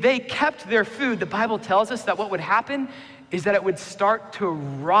 if they kept their food, the Bible tells us that what would happen is that it would start to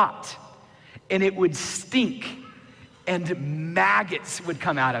rot, and it would stink, and maggots would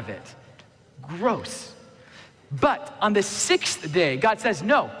come out of it. Gross. But on the sixth day, God says,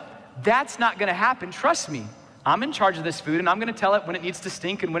 no, that's not gonna happen. Trust me. I'm in charge of this food, and I'm gonna tell it when it needs to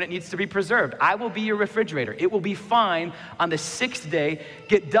stink and when it needs to be preserved. I will be your refrigerator. It will be fine on the sixth day.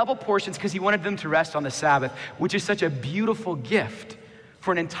 Get double portions, because he wanted them to rest on the Sabbath, which is such a beautiful gift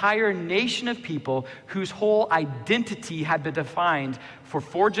for an entire nation of people whose whole identity had been defined for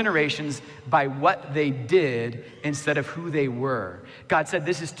 4 generations by what they did instead of who they were. God said,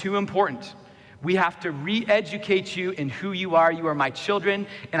 this is too important. We have to re-educate you in who you are. You are my children,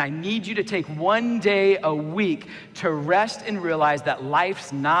 and I need you to take one day a week to rest and realize that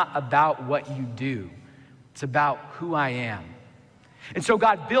life's not about what you do. It's about who I am. And so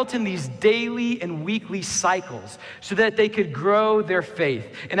God built in these daily and weekly cycles so that they could grow their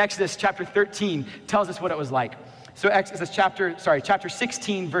faith. In Exodus chapter 13 tells us what it was like. So Exodus chapter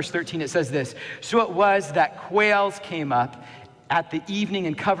 16, verse 13, it says this. So it was that quails came up at the evening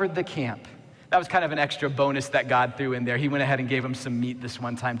and covered the camp. That was kind of an extra bonus that God threw in there. He went ahead and gave them some meat this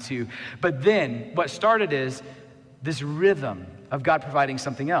one time too. But then what started is this rhythm of God providing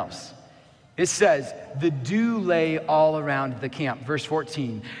something else. It says, the dew lay all around the camp, verse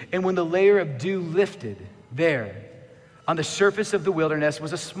 14. And when the layer of dew lifted, there on the surface of the wilderness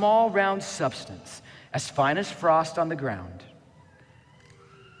was a small round substance, as fine as frost on the ground.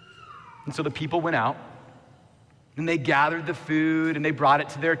 And so the people went out, and they gathered the food, and they brought it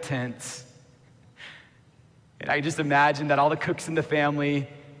to their tents. And I just imagine that all the cooks in the family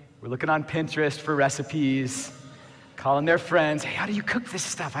were looking on Pinterest for recipes, calling their friends, hey, how do you cook this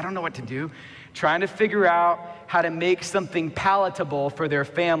stuff? I don't know what to do. Trying to figure out how to make something palatable for their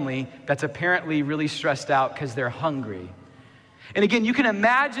family that's apparently really stressed out because they're hungry. And again, you can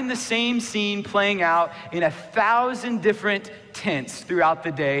imagine the same scene playing out in 1,000 different tents throughout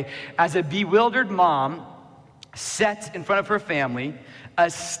the day as a bewildered mom sets in front of her family a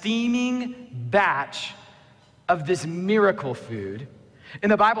steaming batch of this miracle food. And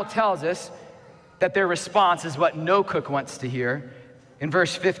the Bible tells us that their response is what no cook wants to hear. In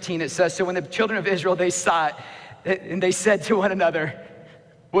verse 15, it says, so when the children of Israel, they saw it, and they said to one another,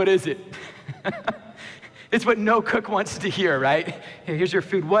 what is it? It's what no cook wants to hear, right? Hey, here's your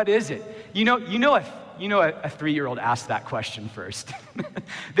food, what is it? You know a 3-year-old asked that question first.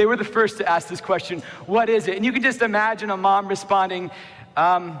 They were the first to ask this question, what is it? And you can just imagine a mom responding,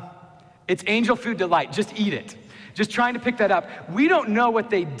 it's angel food delight, just eat it. Just trying to pick that up. We don't know what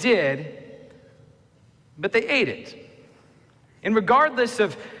they did, but they ate it. And regardless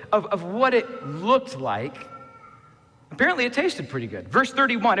of what it looked like, apparently it tasted pretty good. Verse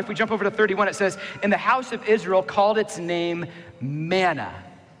 31, if we jump over to 31, it says, and the house of Israel called its name manna.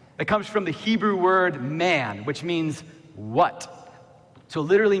 It comes from the Hebrew word man, which means what? So it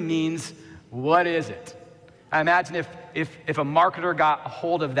literally means, what is it? I imagine if a marketer got a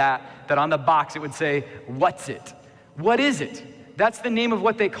hold of that on the box, it would say, what's it? What is it? That's the name of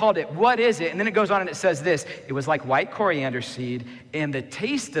what they called it. What is it? And then it goes on and it says this. It was like white coriander seed, and the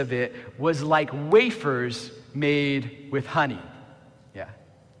taste of it was like wafers made with honey. Yeah.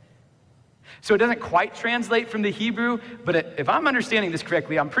 So it doesn't quite translate from the Hebrew, but if I'm understanding this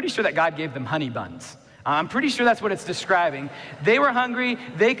correctly, I'm pretty sure that God gave them honey buns. I'm pretty sure that's what it's describing. They were hungry,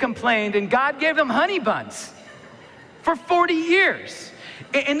 they complained, and God gave them honey buns for 40 years.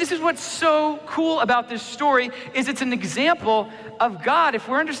 And this is what's so cool about this story, is it's an example of God. If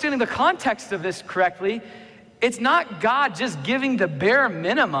we're understanding the context of this correctly, it's not God just giving the bare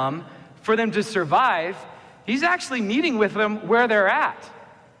minimum for them to survive. He's actually meeting with them where they're at.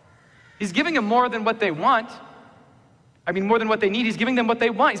 He's giving them more than what they want. I mean, more than what they need. He's giving them what they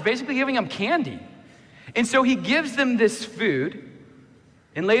want. He's basically giving them candy. And so he gives them this food,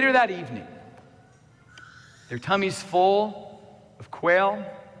 and later that evening, their tummy's full of quail,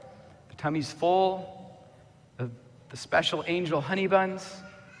 their tummy's full of the special angel honey buns.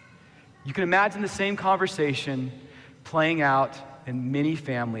 You can imagine the same conversation playing out in many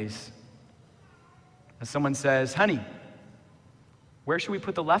families as someone says, honey, where should we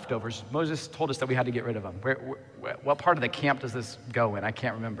put the leftovers? Moses told us that we had to get rid of them. What part of the camp does this go in? I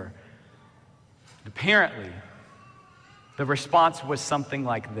can't remember. Apparently, the response was something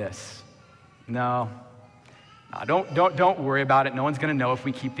like this. No, don't worry about it. No one's gonna know if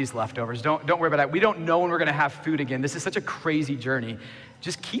we keep these leftovers. Don't worry about that. We don't know when we're gonna have food again. This is such a crazy journey.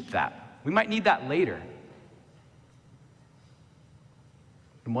 Just keep that. We might need that later.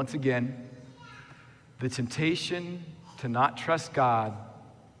 And once again, the temptation to not trust God,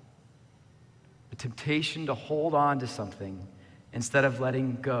 the temptation to hold on to something instead of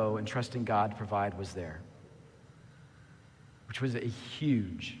letting go and trusting God to provide was there, which was a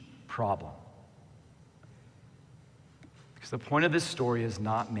huge problem. Because the point of this story is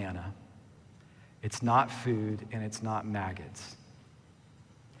not manna, it's not food, and it's not maggots.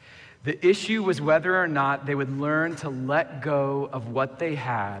 The issue was whether or not they would learn to let go of what they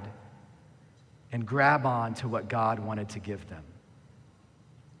had and grab on to what God wanted to give them.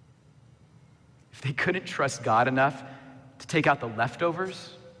 If they couldn't trust God enough to take out the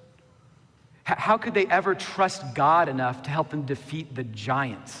leftovers, how could they ever trust God enough to help them defeat the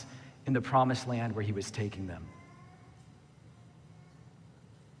giants in the promised land where he was taking them?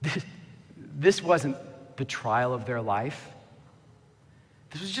 This wasn't the trial of their life.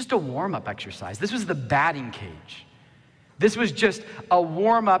 This was just a warm-up exercise. This was the batting cage. This was just a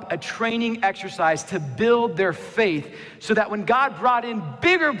warm-up, a training exercise to build their faith so that when God brought in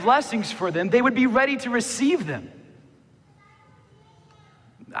bigger blessings for them, they would be ready to receive them.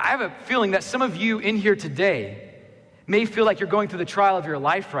 I have a feeling that some of you in here today may feel like you're going through the trial of your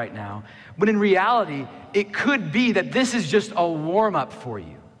life right now, but in reality, it could be that this is just a warm-up for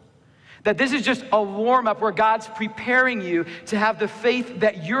you. That this is just a warm-up where God's preparing you to have the faith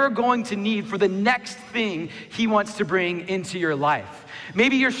that you're going to need for the next thing he wants to bring into your life.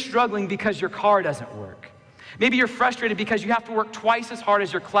 Maybe you're struggling because your car doesn't work. Maybe you're frustrated because you have to work twice as hard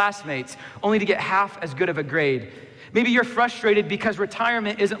as your classmates only to get half as good of a grade. Maybe you're frustrated because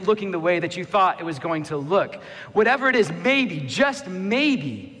retirement isn't looking the way that you thought it was going to look. Whatever it is, maybe, just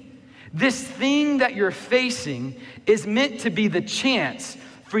maybe, this thing that you're facing is meant to be the chance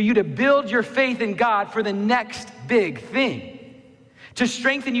for you to build your faith in God for the next big thing, to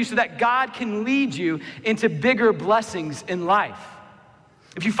strengthen you so that God can lead you into bigger blessings in life.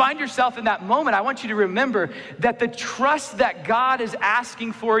 If you find yourself in that moment, I want you to remember that the trust that God is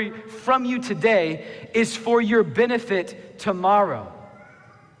asking from you today is for your benefit tomorrow.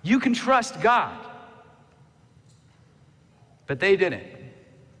 You can trust God, but they didn't.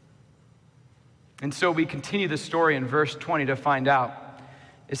 And so we continue the story in verse 20 to find out.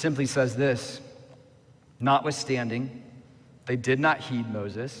 It simply says this: notwithstanding, they did not heed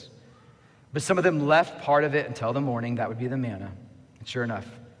Moses, but some of them left part of it until the morning. That would be the manna. And sure enough,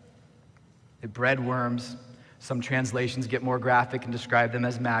 it bred worms. Some translations get more graphic and describe them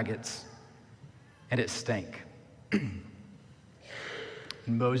as maggots. And it stank. And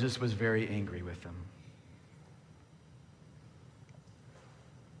Moses was very angry with them.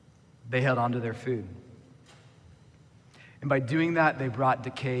 They held on to their food. And by doing that, they brought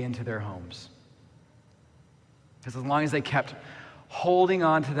decay into their homes. Because as long as they kept holding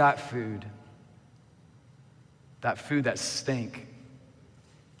on to that food that stank,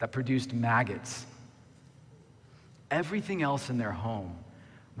 that produced maggots, everything else in their home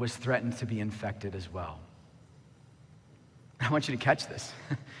was threatened to be infected as well. I want you to catch this.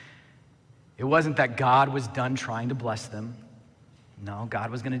 It wasn't that God was done trying to bless them. No,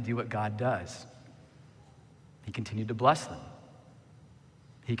 God was going to do what God does. He continued to bless them.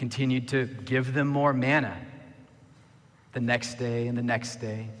 He continued to give them more manna the next day and the next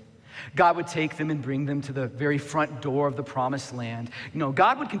day. God would take them and bring them to the very front door of the promised land. You know,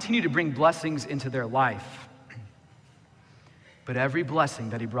 God would continue to bring blessings into their life. But every blessing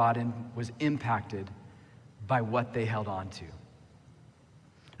that he brought in was impacted by what they held on to.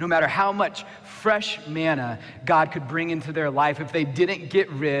 No matter how much fresh manna God could bring into their life, if they didn't get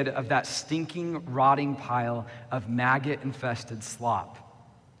rid of that stinking, rotting pile of maggot-infested slop,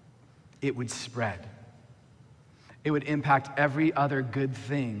 it would spread. It would impact every other good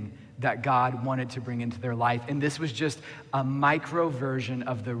thing that God wanted to bring into their life. And this was just a micro version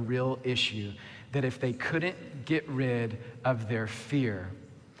of the real issue, that if they couldn't get rid of their fear,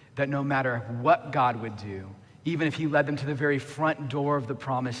 that no matter what God would do, even if he led them to the very front door of the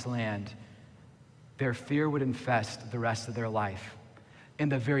promised land, their fear would infest the rest of their life,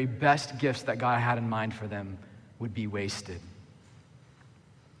 and the very best gifts that God had in mind for them would be wasted.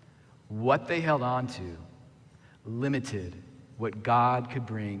 What they held on to limited what God could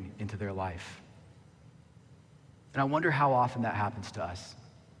bring into their life. And I wonder how often that happens to us.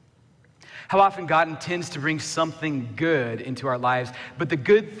 How often God intends to bring something good into our lives, but the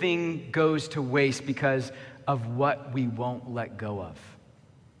good thing goes to waste because of what we won't let go of.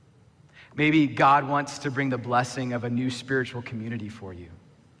 Maybe God wants to bring the blessing of a new spiritual community for you.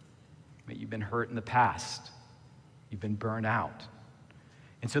 Maybe you've been hurt in the past. You've been burned out.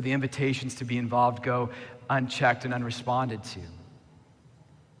 And so the invitations to be involved go unchecked and unresponded to.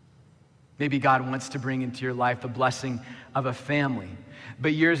 Maybe God wants to bring into your life the blessing of a family,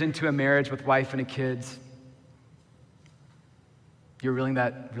 but years into a marriage with wife and kids, you're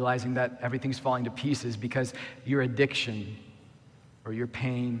realizing that everything's falling to pieces because your addiction or your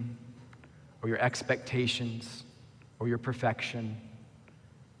pain or your expectations or your perfection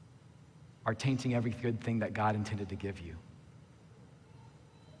are tainting every good thing that God intended to give you.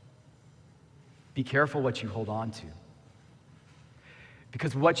 Be careful what you hold on to.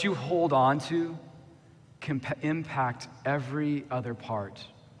 Because what you hold on to can impact every other part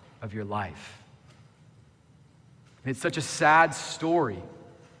of your life. And it's such a sad story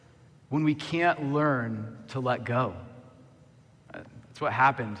when we can't learn to let go. That's what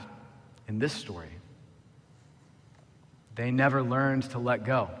happened in this story. They never learned to let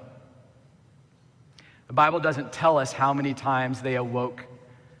go. The Bible doesn't tell us how many times they awoke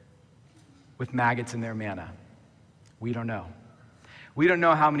with maggots in their manna. We don't know. We don't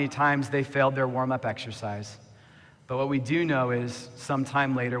know how many times they failed their warm-up exercise. But what we do know is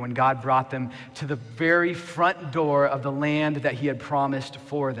sometime later when God brought them to the very front door of the land that he had promised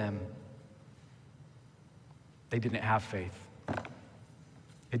for them, they didn't have faith.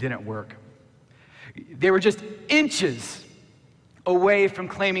 It didn't work. They were just inches away from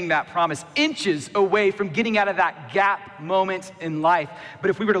claiming that promise, inches away from getting out of that gap moment in life. But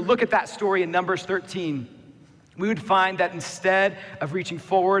if we were to look at that story in Numbers 13, we would find that instead of reaching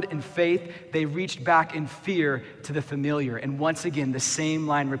forward in faith, they reached back in fear to the familiar. And once again, the same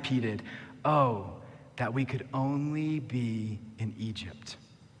line repeated, "Oh, that we could only be in Egypt."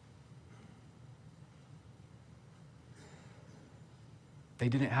 They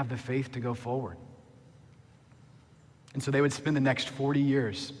didn't have the faith to go forward. And so they would spend the next 40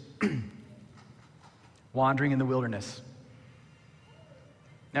 years wandering in the wilderness.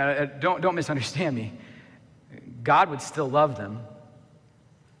 Now, don't misunderstand me. God would still love them.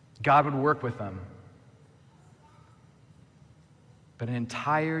 God would work with them. But an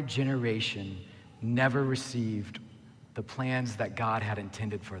entire generation never received the plans that God had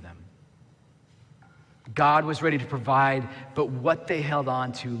intended for them. God was ready to provide, but what they held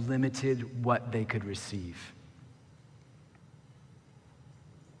on to limited what they could receive.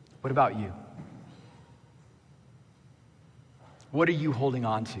 What about you? What are you holding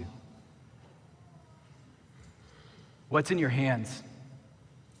on to? What's in your hands?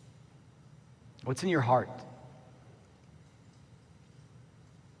 What's in your heart?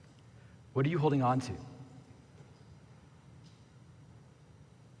 What are you holding on to?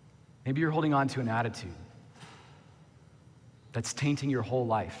 Maybe you're holding on to an attitude that's tainting your whole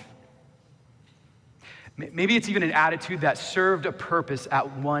life. Maybe it's even an attitude that served a purpose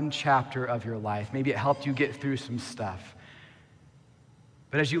at one chapter of your life. Maybe it helped you get through some stuff.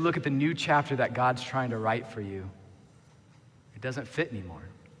 But as you look at the new chapter that God's trying to write for you, it doesn't fit anymore.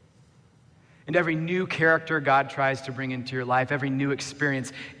 And every new character God tries to bring into your life, every new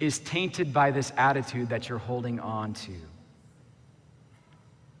experience is tainted by this attitude that you're holding on to.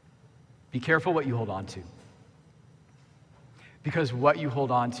 Be careful what you hold on to, because what you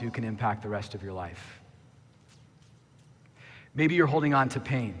hold on to can impact the rest of your life. Maybe you're holding on to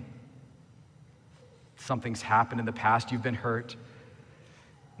pain. Something's happened in the past, you've been hurt,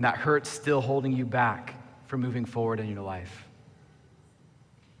 and that hurt's still holding you back from moving forward in your life.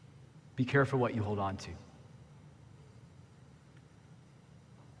 Be careful what you hold on to.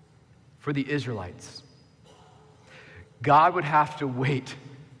 For the Israelites, God would have to wait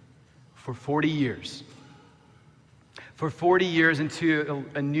for 40 years. For 40 years until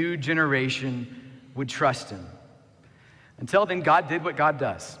a new generation would trust him. Until then, God did what God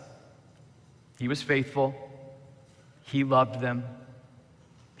does. He was faithful. He loved them.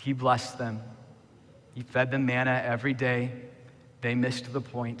 He blessed them. He fed them manna every day. They missed the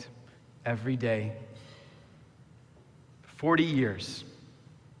point every day. 40 years.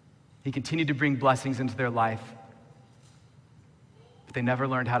 He continued to bring blessings into their life, but they never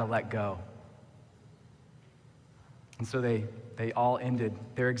learned how to let go. And so they all ended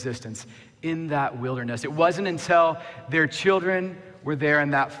their existence in that wilderness. It wasn't until their children were there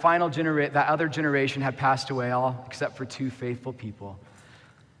and that other generation had passed away, all except for 2 faithful people,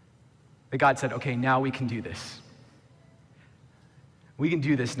 that God said, okay, now we can do this. We can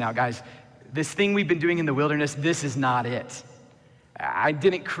do this now, guys. This thing we've been doing in the wilderness, this is not it. I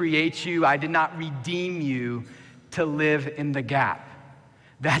didn't create you. I did not redeem you to live in the gap.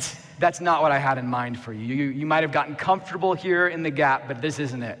 That's not what I had in mind for you. You might have gotten comfortable here in the gap, but this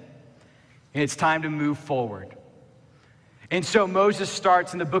isn't it. And it's time to move forward. And so Moses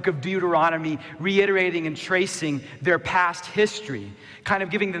starts in the book of Deuteronomy, reiterating and tracing their past history, kind of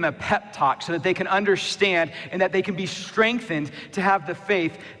giving them a pep talk so that they can understand and that they can be strengthened to have the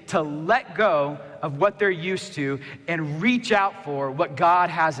faith to let go of what they're used to and reach out for what God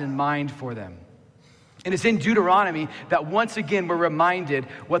has in mind for them. And it's in Deuteronomy that once again we're reminded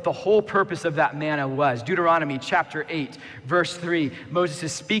what the whole purpose of that manna was. Deuteronomy chapter 8, verse 3, Moses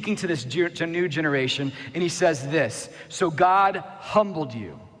is speaking to this new generation, and he says this, so God humbled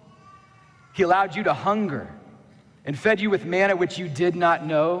you. He allowed you to hunger and fed you with manna which you did not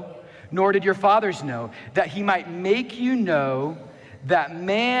know, nor did your fathers know, that he might make you know that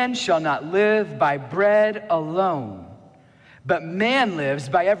man shall not live by bread alone, but man lives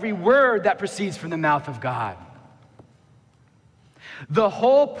by every word that proceeds from the mouth of God. The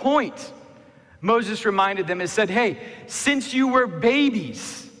whole point, Moses reminded them, is said, hey, since you were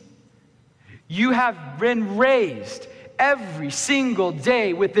babies, you have been raised every single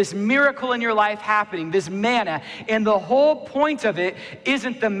day with this miracle in your life happening, this manna. And the whole point of it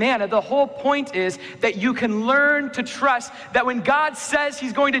isn't the manna. The whole point is that you can learn to trust that when God says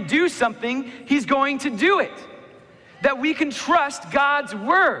he's going to do something, he's going to do it. That we can trust God's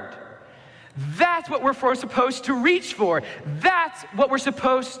word. That's what we're supposed to reach for. That's what we're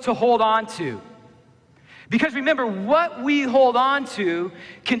supposed to hold on to. Because remember, what we hold on to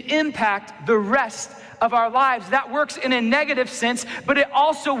can impact the rest of our lives. That works in a negative sense, but it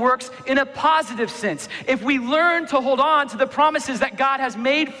also works in a positive sense. If we learn to hold on to the promises that God has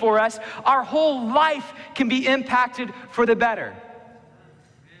made for us, our whole life can be impacted for the better.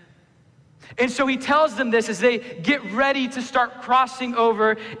 And so he tells them this as they get ready to start crossing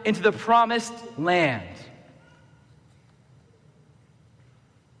over into the promised land.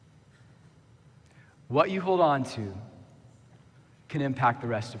 What you hold on to can impact the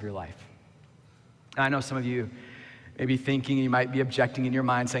rest of your life. And I know some of you may be thinking, you might be objecting in your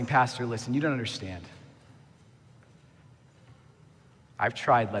mind saying, Pastor, listen, you don't understand. I've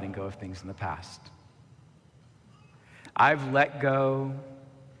tried letting go of things in the past. I've let go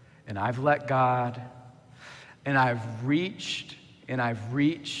and I've let God, and I've reached, and I've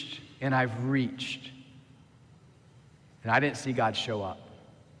reached, and I've reached. And I didn't see God show up.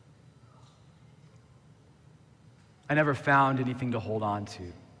 I never found anything to hold on to.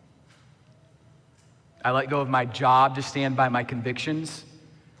 I let go of my job to stand by my convictions.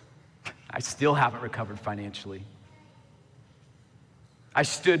 I still haven't recovered financially. I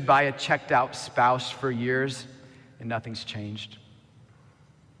stood by a checked out spouse for years, and nothing's changed.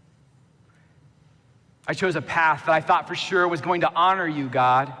 I chose a path that I thought for sure was going to honor you,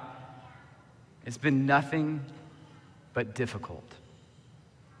 God. It's been nothing but difficult.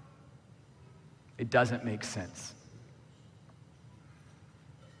 It doesn't make sense.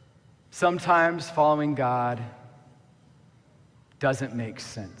 Sometimes following God doesn't make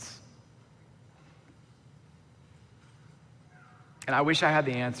sense. And I wish I had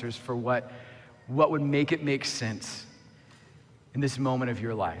the answers for what would make it make sense in this moment of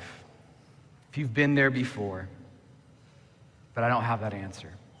your life. If you've been there before, but I don't have that answer.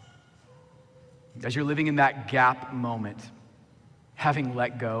 As you're living in that gap moment, having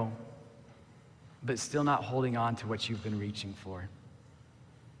let go, but still not holding on to what you've been reaching for.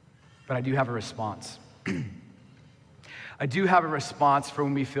 But I do have a response. I do have a response for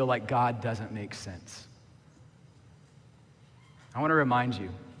when we feel like God doesn't make sense. I want to remind you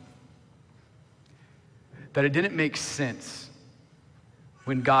that it didn't make sense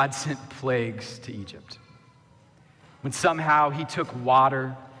when God sent plagues to Egypt. When somehow he took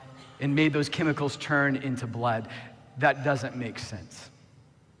water and made those chemicals turn into blood. That doesn't make sense.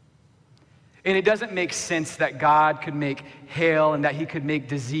 And it doesn't make sense that God could make hail and that he could make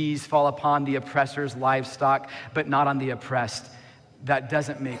disease fall upon the oppressor's livestock, but not on the oppressed. That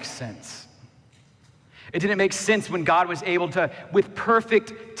doesn't make sense. It didn't make sense when God was able to, with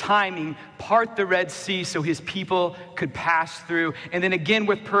perfect timing, part the Red Sea so his people could pass through. And then again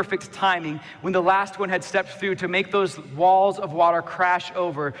with perfect timing, when the last one had stepped through to make those walls of water crash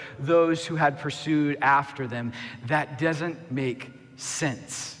over those who had pursued after them. That doesn't make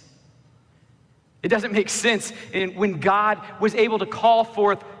sense. It doesn't make sense when God was able to call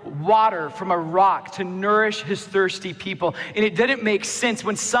forth water from a rock to nourish his thirsty people. And it didn't make sense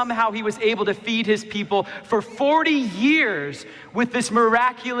when somehow he was able to feed his people for 40 years with this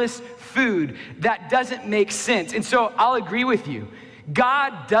miraculous food. That doesn't make sense. And so I'll agree with you.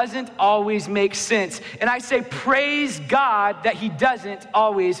 God doesn't always make sense. And I say, praise God that he doesn't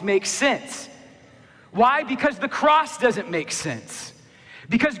always make sense. Why? Because the cross doesn't make sense.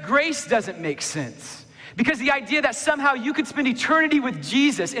 Because grace doesn't make sense. Because the idea that somehow you could spend eternity with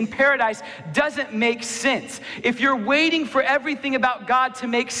Jesus in paradise doesn't make sense. If you're waiting for everything about God to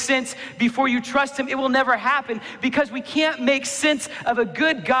make sense before you trust him, it will never happen, because we can't make sense of a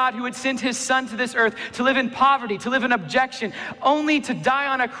good God who would send his son to this earth to live in poverty, to live in abjection, only to die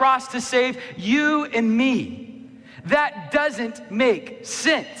on a cross to save you and me. That doesn't make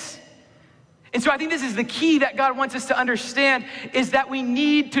sense. And so I think this is the key that God wants us to understand, is that we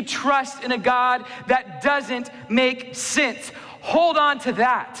need to trust in a God that doesn't make sense. Hold on to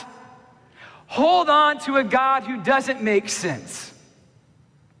that. Hold on to a God who doesn't make sense.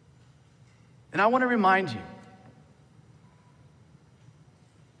 And I want to remind you,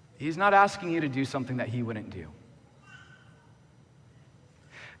 he's not asking you to do something that he wouldn't do.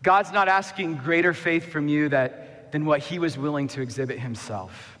 God's not asking greater faith from you than what he was willing to exhibit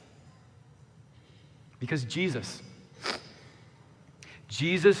himself. Because Jesus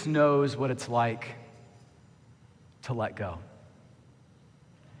knows what it's like to let go.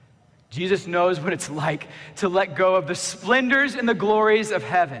 Jesus knows what it's like to let go of the splendors and the glories of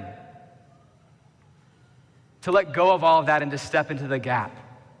heaven. To let go of all of that and to step into the gap.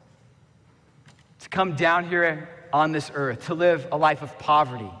 To come down here on this earth, to live a life of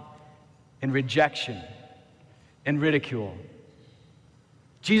poverty and rejection and ridicule.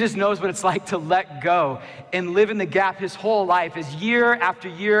 Jesus knows what it's like to let go and live in the gap his whole life, as year after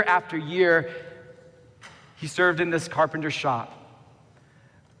year after year, he served in this carpenter shop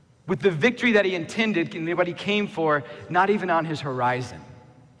with the victory that he intended and what he came for, not even on his horizon.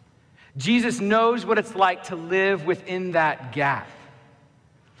 Jesus knows what it's like to live within that gap.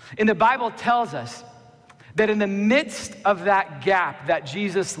 And the Bible tells us that in the midst of that gap that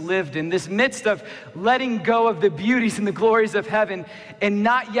Jesus lived in, this midst of letting go of the beauties and the glories of heaven and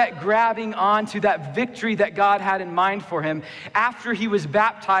not yet grabbing onto that victory that God had in mind for him, after he was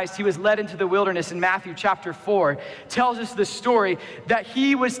baptized, he was led into the wilderness in Matthew chapter 4, tells us the story that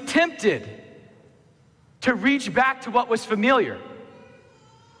he was tempted to reach back to what was familiar.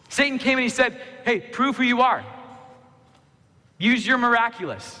 Satan came and he said, hey, prove who you are. Use your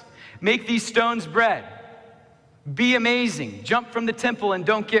miraculous. Make these stones bread. Be amazing. Jump from the temple and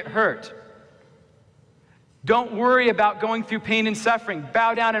don't get hurt. Don't worry about going through pain and suffering.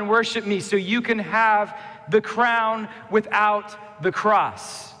 Bow down and worship me so you can have the crown without the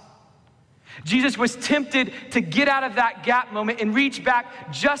cross. Jesus was tempted to get out of that gap moment and reach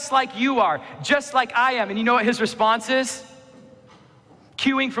back just like you are, just like I am. And you know what his response is?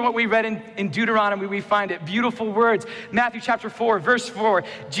 Cueing from what we read in Deuteronomy, we find it. Beautiful words. Matthew chapter 4, verse 4.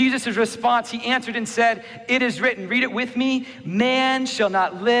 Jesus' response, he answered and said, it is written, read it with me, man shall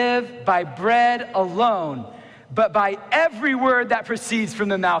not live by bread alone, but by every word that proceeds from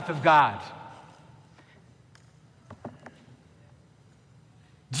the mouth of God.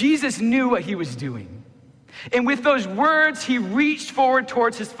 Jesus knew what he was doing. And with those words, he reached forward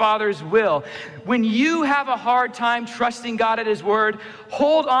towards his Father's will. When you have a hard time trusting God at his word,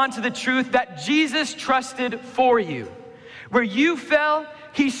 hold on to the truth that Jesus trusted for you. Where you fell,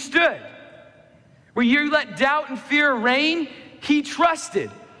 he stood. Where you let doubt and fear reign, he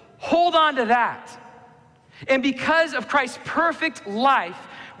trusted. Hold on to that. And because of Christ's perfect life,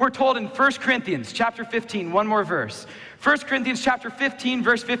 we're told in 1 Corinthians chapter 15, one more verse. 1 Corinthians chapter 15,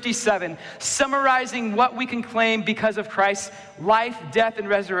 verse 57, summarizing what we can claim because of Christ's life, death, and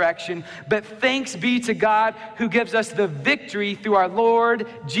resurrection. But thanks be to God who gives us the victory through our Lord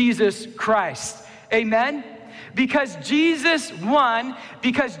Jesus Christ. Amen? Because Jesus won,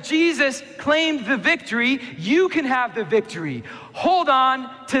 because Jesus claimed the victory, you can have the victory. Hold on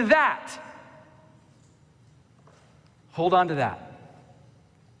to that. Hold on to that.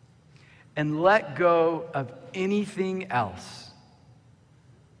 And let go of anything else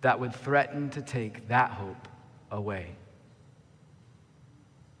that would threaten to take that hope away.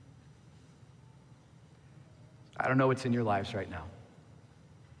 I don't know what's in your lives right now.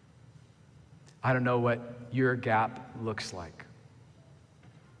 I don't know what your gap looks like.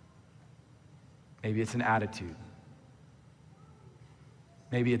 Maybe it's an attitude.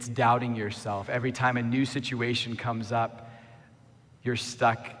 Maybe it's doubting yourself. Every time a new situation comes up, you're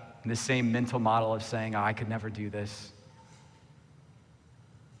stuck in the same mental model of saying, oh, I could never do this.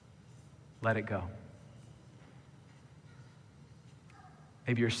 let it go.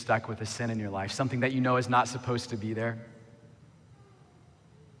 Maybe you're stuck with a sin in your life, something that you know is not supposed to be there,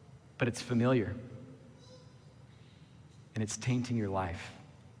 but it's familiar and it's tainting your life.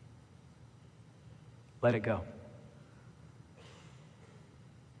 Let it go.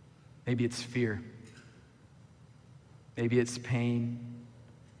 Maybe it's fear. Maybe it's pain.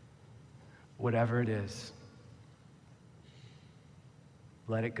 Whatever it is,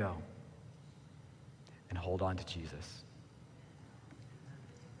 let it go and hold on to Jesus.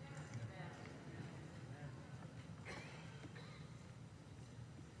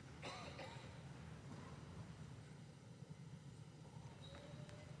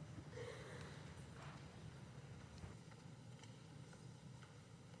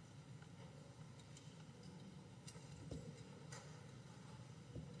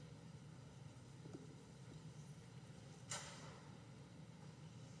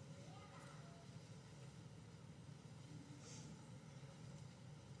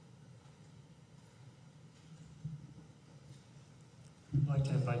 I'd like to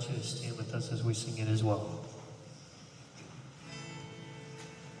invite you to stand with us as we sing it as well.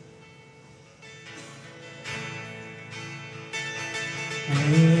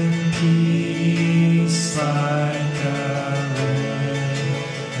 When peace like a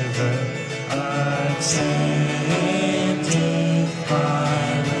river attendeth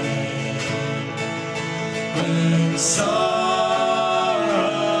my way, when sorrows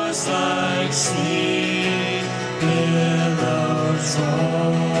like sleep billows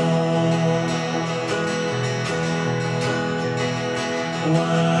roll,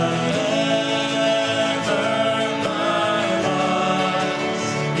 whatever my lot,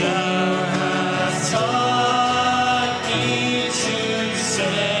 Thou hast taught me to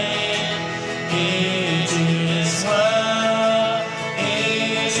say, it is well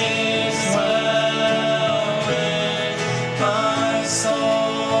with my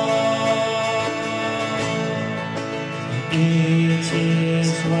soul. It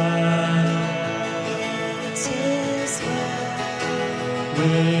is well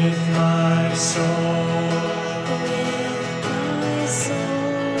with my soul.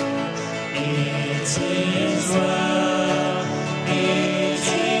 It is well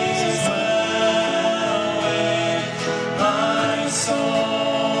with my soul.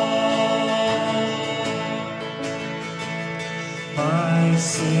 My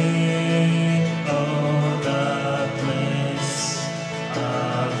sin, oh, the bliss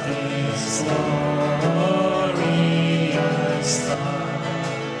of this glorious thought.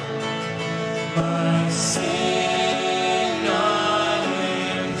 My sin, not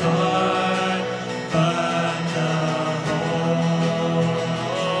in part, but the whole,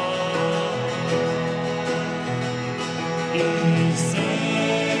 is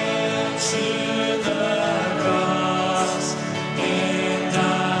nailed to the cross, and I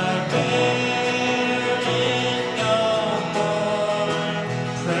bear it no more.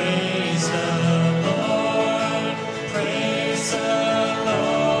 Praise the Lord, praise the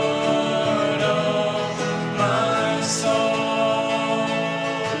Lord, oh my soul.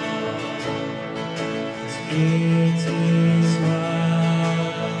 It is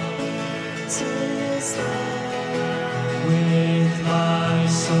well with my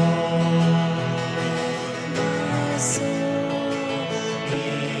soul.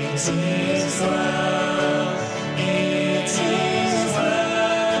 It is well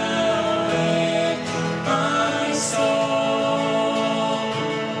with my soul.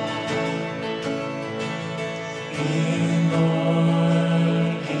 In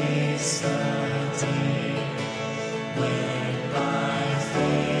Lord is the day when my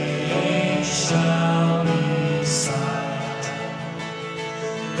face shall be sight.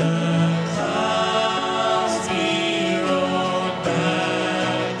 The clouds be rolled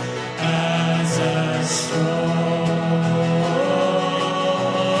back as a scroll.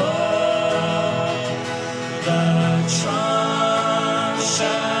 The trump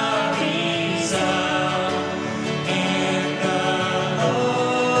shall resound, and the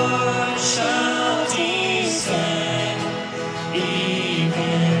Lord shall descend.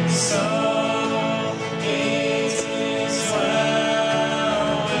 Even so, it is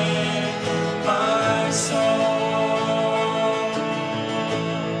well with my soul.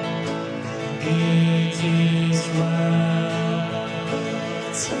 It is well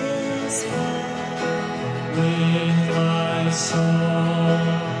with my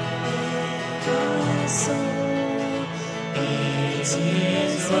soul. It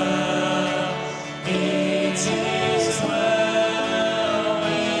is well with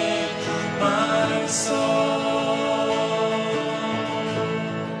my soul.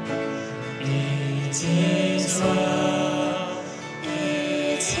 It's His love.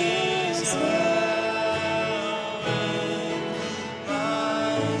 It's His love in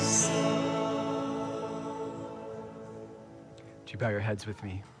my soul. Would you bow your heads with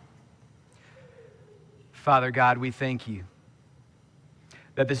me? Father God, we thank you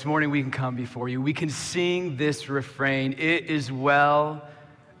that this morning we can come before you. We can sing this refrain, "It is well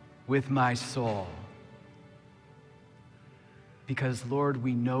with my soul." Because, Lord,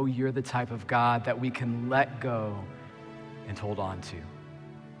 we know you're the type of God that we can let go and hold on to.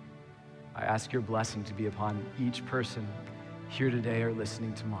 I ask your blessing to be upon each person here today or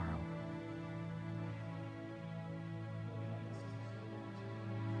listening tomorrow.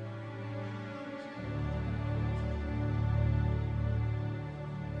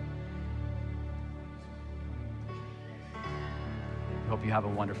 Hope you have a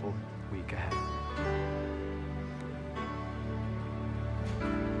wonderful week ahead.